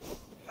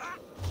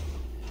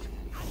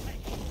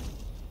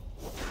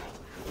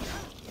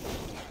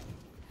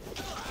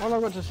 All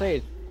I've got to say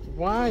is,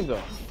 why the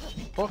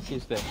fuck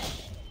is there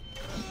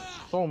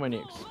so many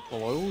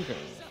explosions?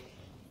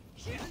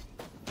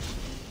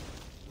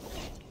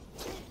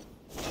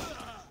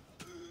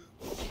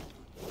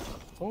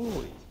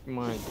 Holy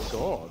my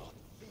god.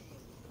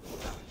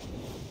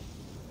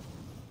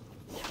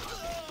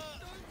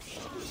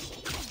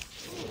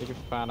 Take a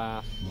fat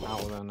ass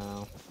out of there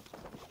now.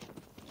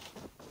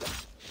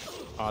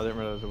 Oh, I didn't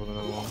realize there was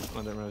another one.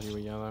 I didn't realize you were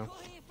yellow.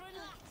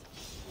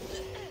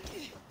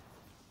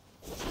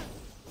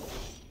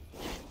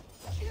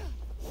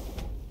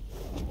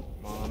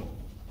 Come on.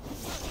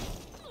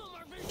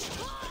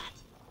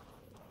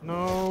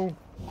 No!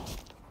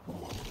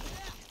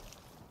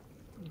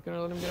 You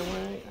gonna let him get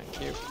away?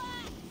 Thank you.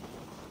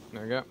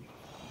 There we go.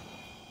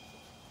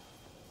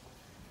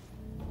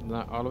 Is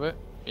that all of it?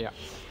 Yeah.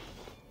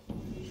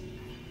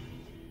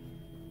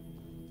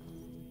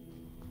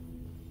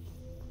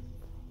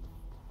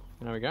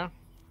 There we go.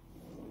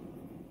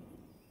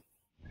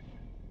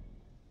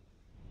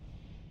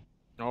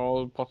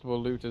 All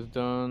possible loot is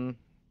done.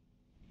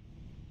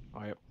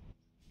 Oh, yep.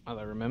 As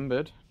I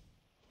remembered.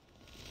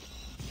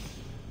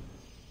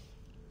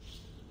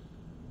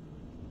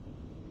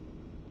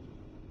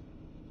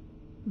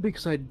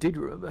 Because I did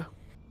remember.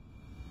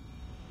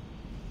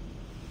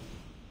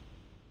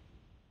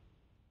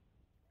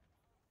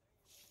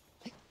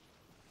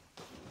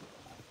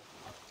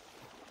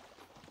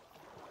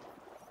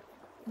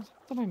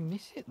 Did I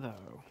miss it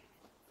though?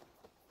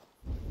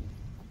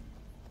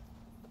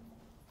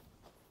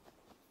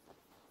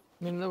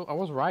 I mean, I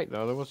was right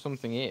though. There was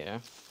something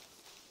here.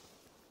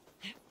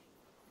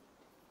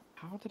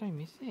 How did I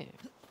miss it?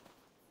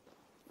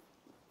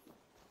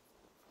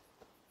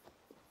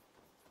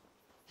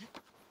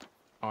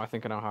 Oh, I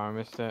think I know how I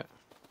missed it.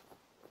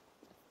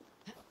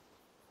 I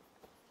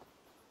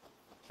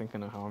think I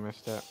know how I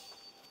missed it.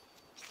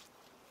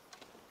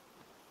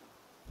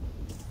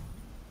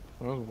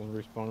 Oh,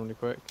 we'll respawn really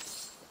quick.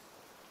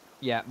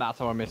 Yeah, that's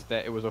how I missed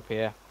it. It was up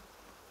here.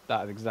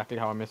 That is exactly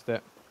how I missed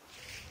it.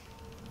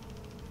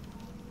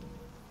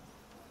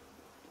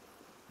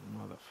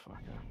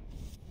 Motherfucker.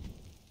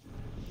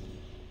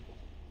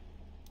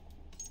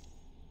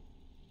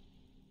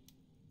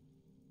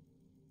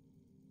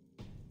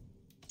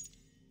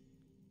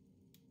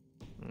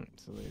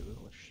 So the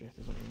little shit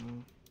is like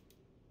that.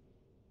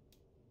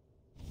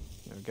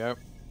 There we go.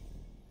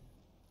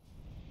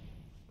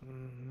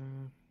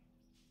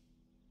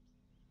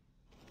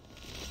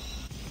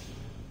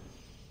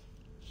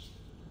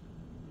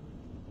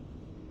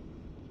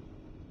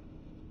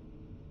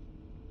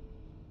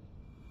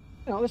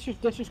 No, let's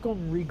just go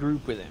and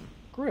regroup with him.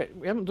 Great.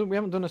 We haven't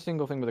done a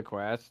single thing with the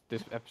quest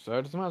this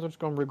episode. So might as well just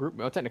go and regroup.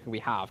 Well, technically we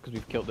have because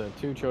we've killed the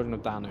 2 children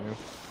of Danu.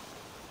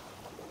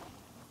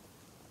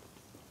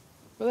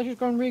 But let's just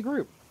go and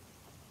regroup.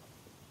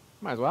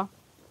 Might as well.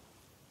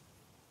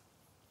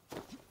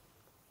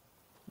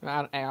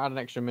 Add an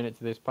extra minute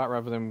to this part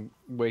rather than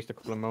waste a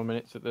couple of more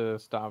minutes at the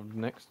start of the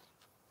next.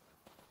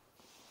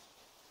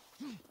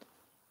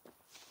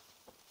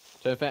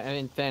 So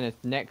in fairness,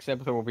 next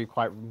episode will be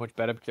quite much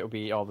better because it'll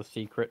be all the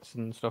secrets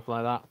and stuff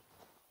like that.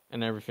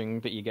 And everything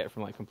that you get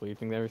from like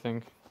completing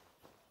everything.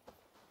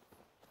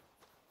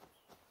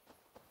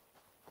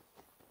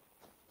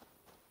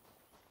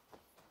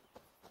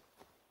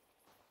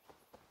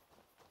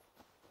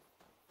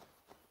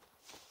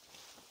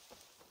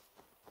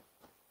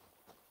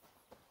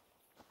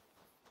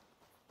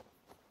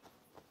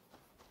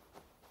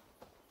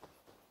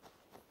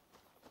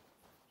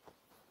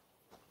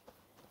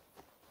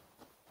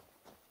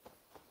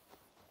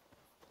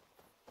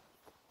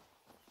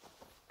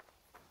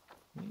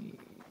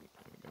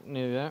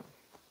 Nearly that.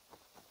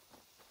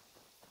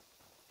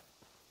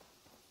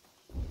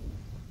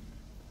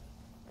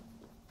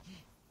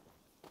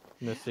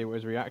 Let's see what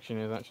his reaction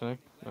is actually,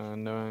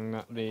 knowing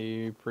that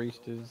the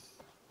priest is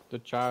the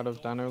child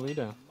of Danu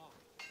leader.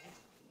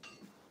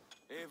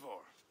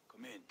 Eivor,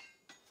 come in.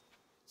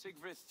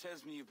 Sigurd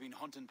tells me you've been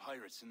hunting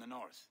pirates in the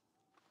north.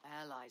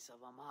 Allies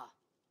of Amma,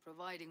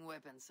 providing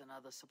weapons and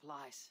other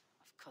supplies.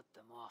 I've cut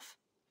them off.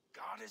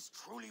 God is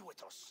truly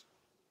with us.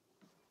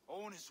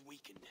 Owen is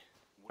weakened.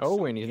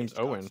 Owen, his name's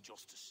Owen.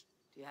 Justice.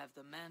 Do you have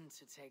the men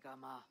to take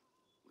Amma?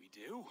 We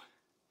do,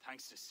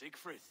 thanks to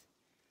Sigurd.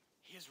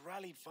 He has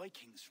rallied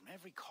Vikings from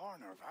every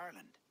corner of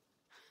Ireland.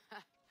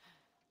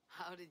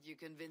 How did you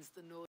convince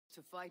the North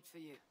to fight for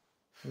you?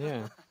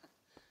 Yeah.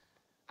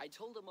 I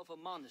told him of a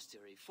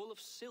monastery full of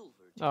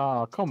silver.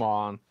 Oh, come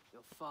on.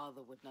 Your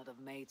father would not have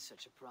made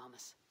such a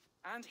promise.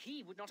 And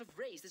he would not have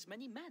raised as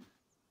many men.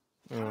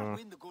 Cannot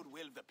win the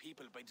goodwill of the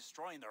people by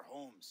destroying their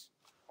homes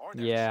or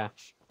their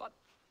church. But,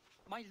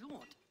 my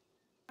lord,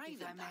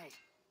 If I may,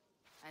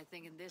 I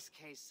think in this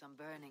case some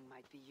burning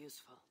might be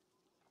useful.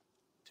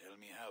 Tell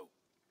me how.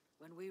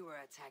 When we were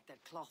attacked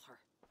at Clother,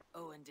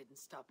 Owen didn't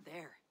stop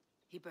there.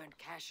 He burned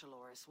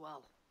Cashelor as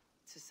well,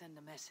 to send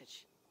a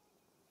message.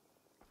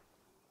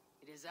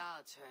 It is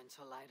our turn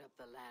to light up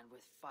the land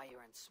with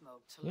fire and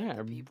smoke to let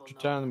the people know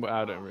turn that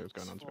I don't the know war what's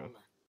going has on to be honest.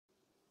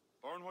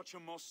 fallen. Burn what you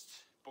must,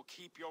 but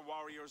keep your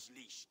warriors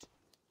leashed.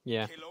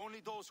 Yeah. Kill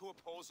only those who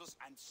oppose us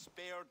and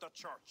spare the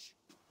church.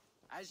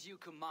 As you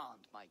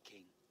command, my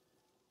king.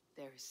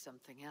 There is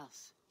something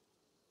else.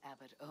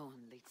 Abbot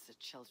Owen leads the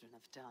children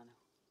of Danu.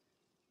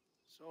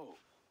 So,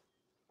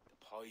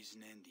 the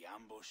poisoning, the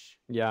ambush,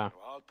 Yeah.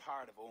 they're all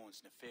part of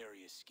Owen's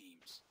nefarious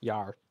schemes.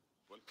 Yar.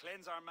 We'll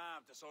cleanse our ma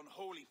of this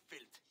unholy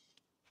filth.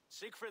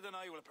 Sigurd and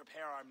I will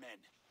prepare our men.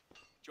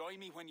 Join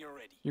me when you're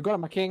ready. You got it,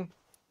 my king.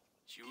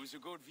 Choose a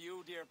good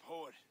view, dear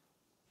poet.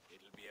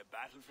 It'll be a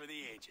battle for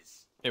the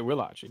ages. It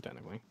will actually,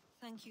 technically.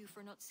 Thank you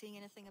for not saying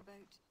anything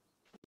about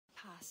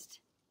past.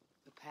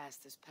 The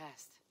past is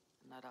past,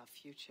 not our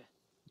future.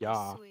 Yeah.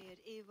 I swear,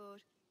 Eivor,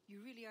 you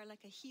really are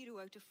like a hero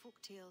out of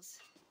folk tales.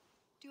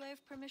 Do I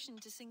have permission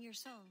to sing your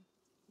song?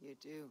 You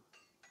do.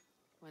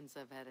 Once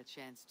I've had a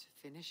chance to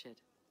finish it.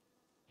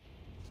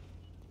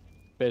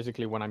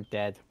 Basically, when I'm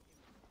dead.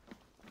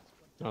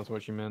 That's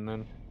what you meant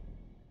then.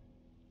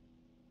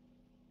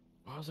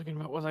 What was I thinking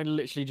about? What was I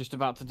literally just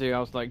about to do? I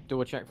was like, do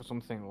a check for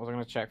something. Was I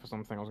going to check for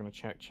something? I was going to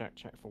check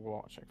for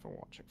what? Check for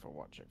what? Check for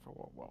what? Check for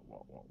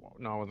what?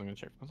 No, I wasn't going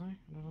to check. Was I?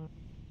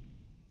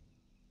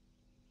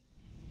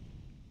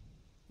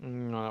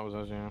 No, that was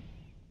us, yeah.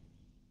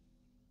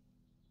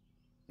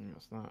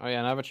 What's that? Oh yeah,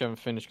 and I actually haven't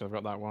finished because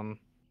I've got that one.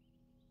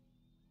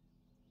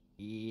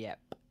 Yep.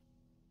 What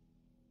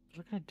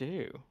was I gonna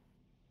do?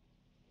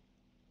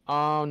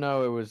 Oh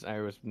no, it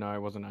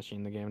wasn't actually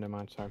in the game. Never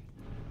mind. So,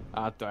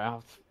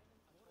 well,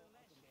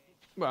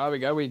 there we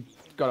go. We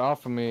got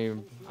off,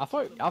 and I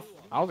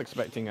was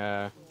expecting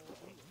a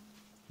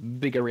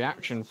bigger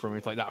reaction from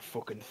it, like that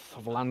fucking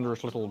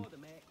slanderous little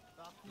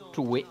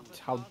twit.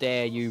 How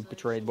dare you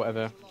betrayed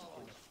whatever.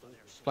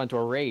 Fell into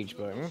a rage,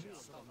 but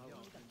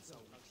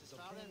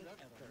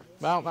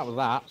well, that was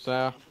that.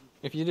 So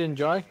If you did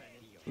enjoy,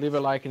 leave a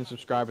like and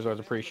subscribe as always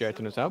appreciated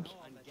and it helps.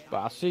 But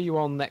I'll see you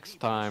all next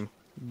time.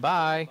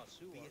 Bye!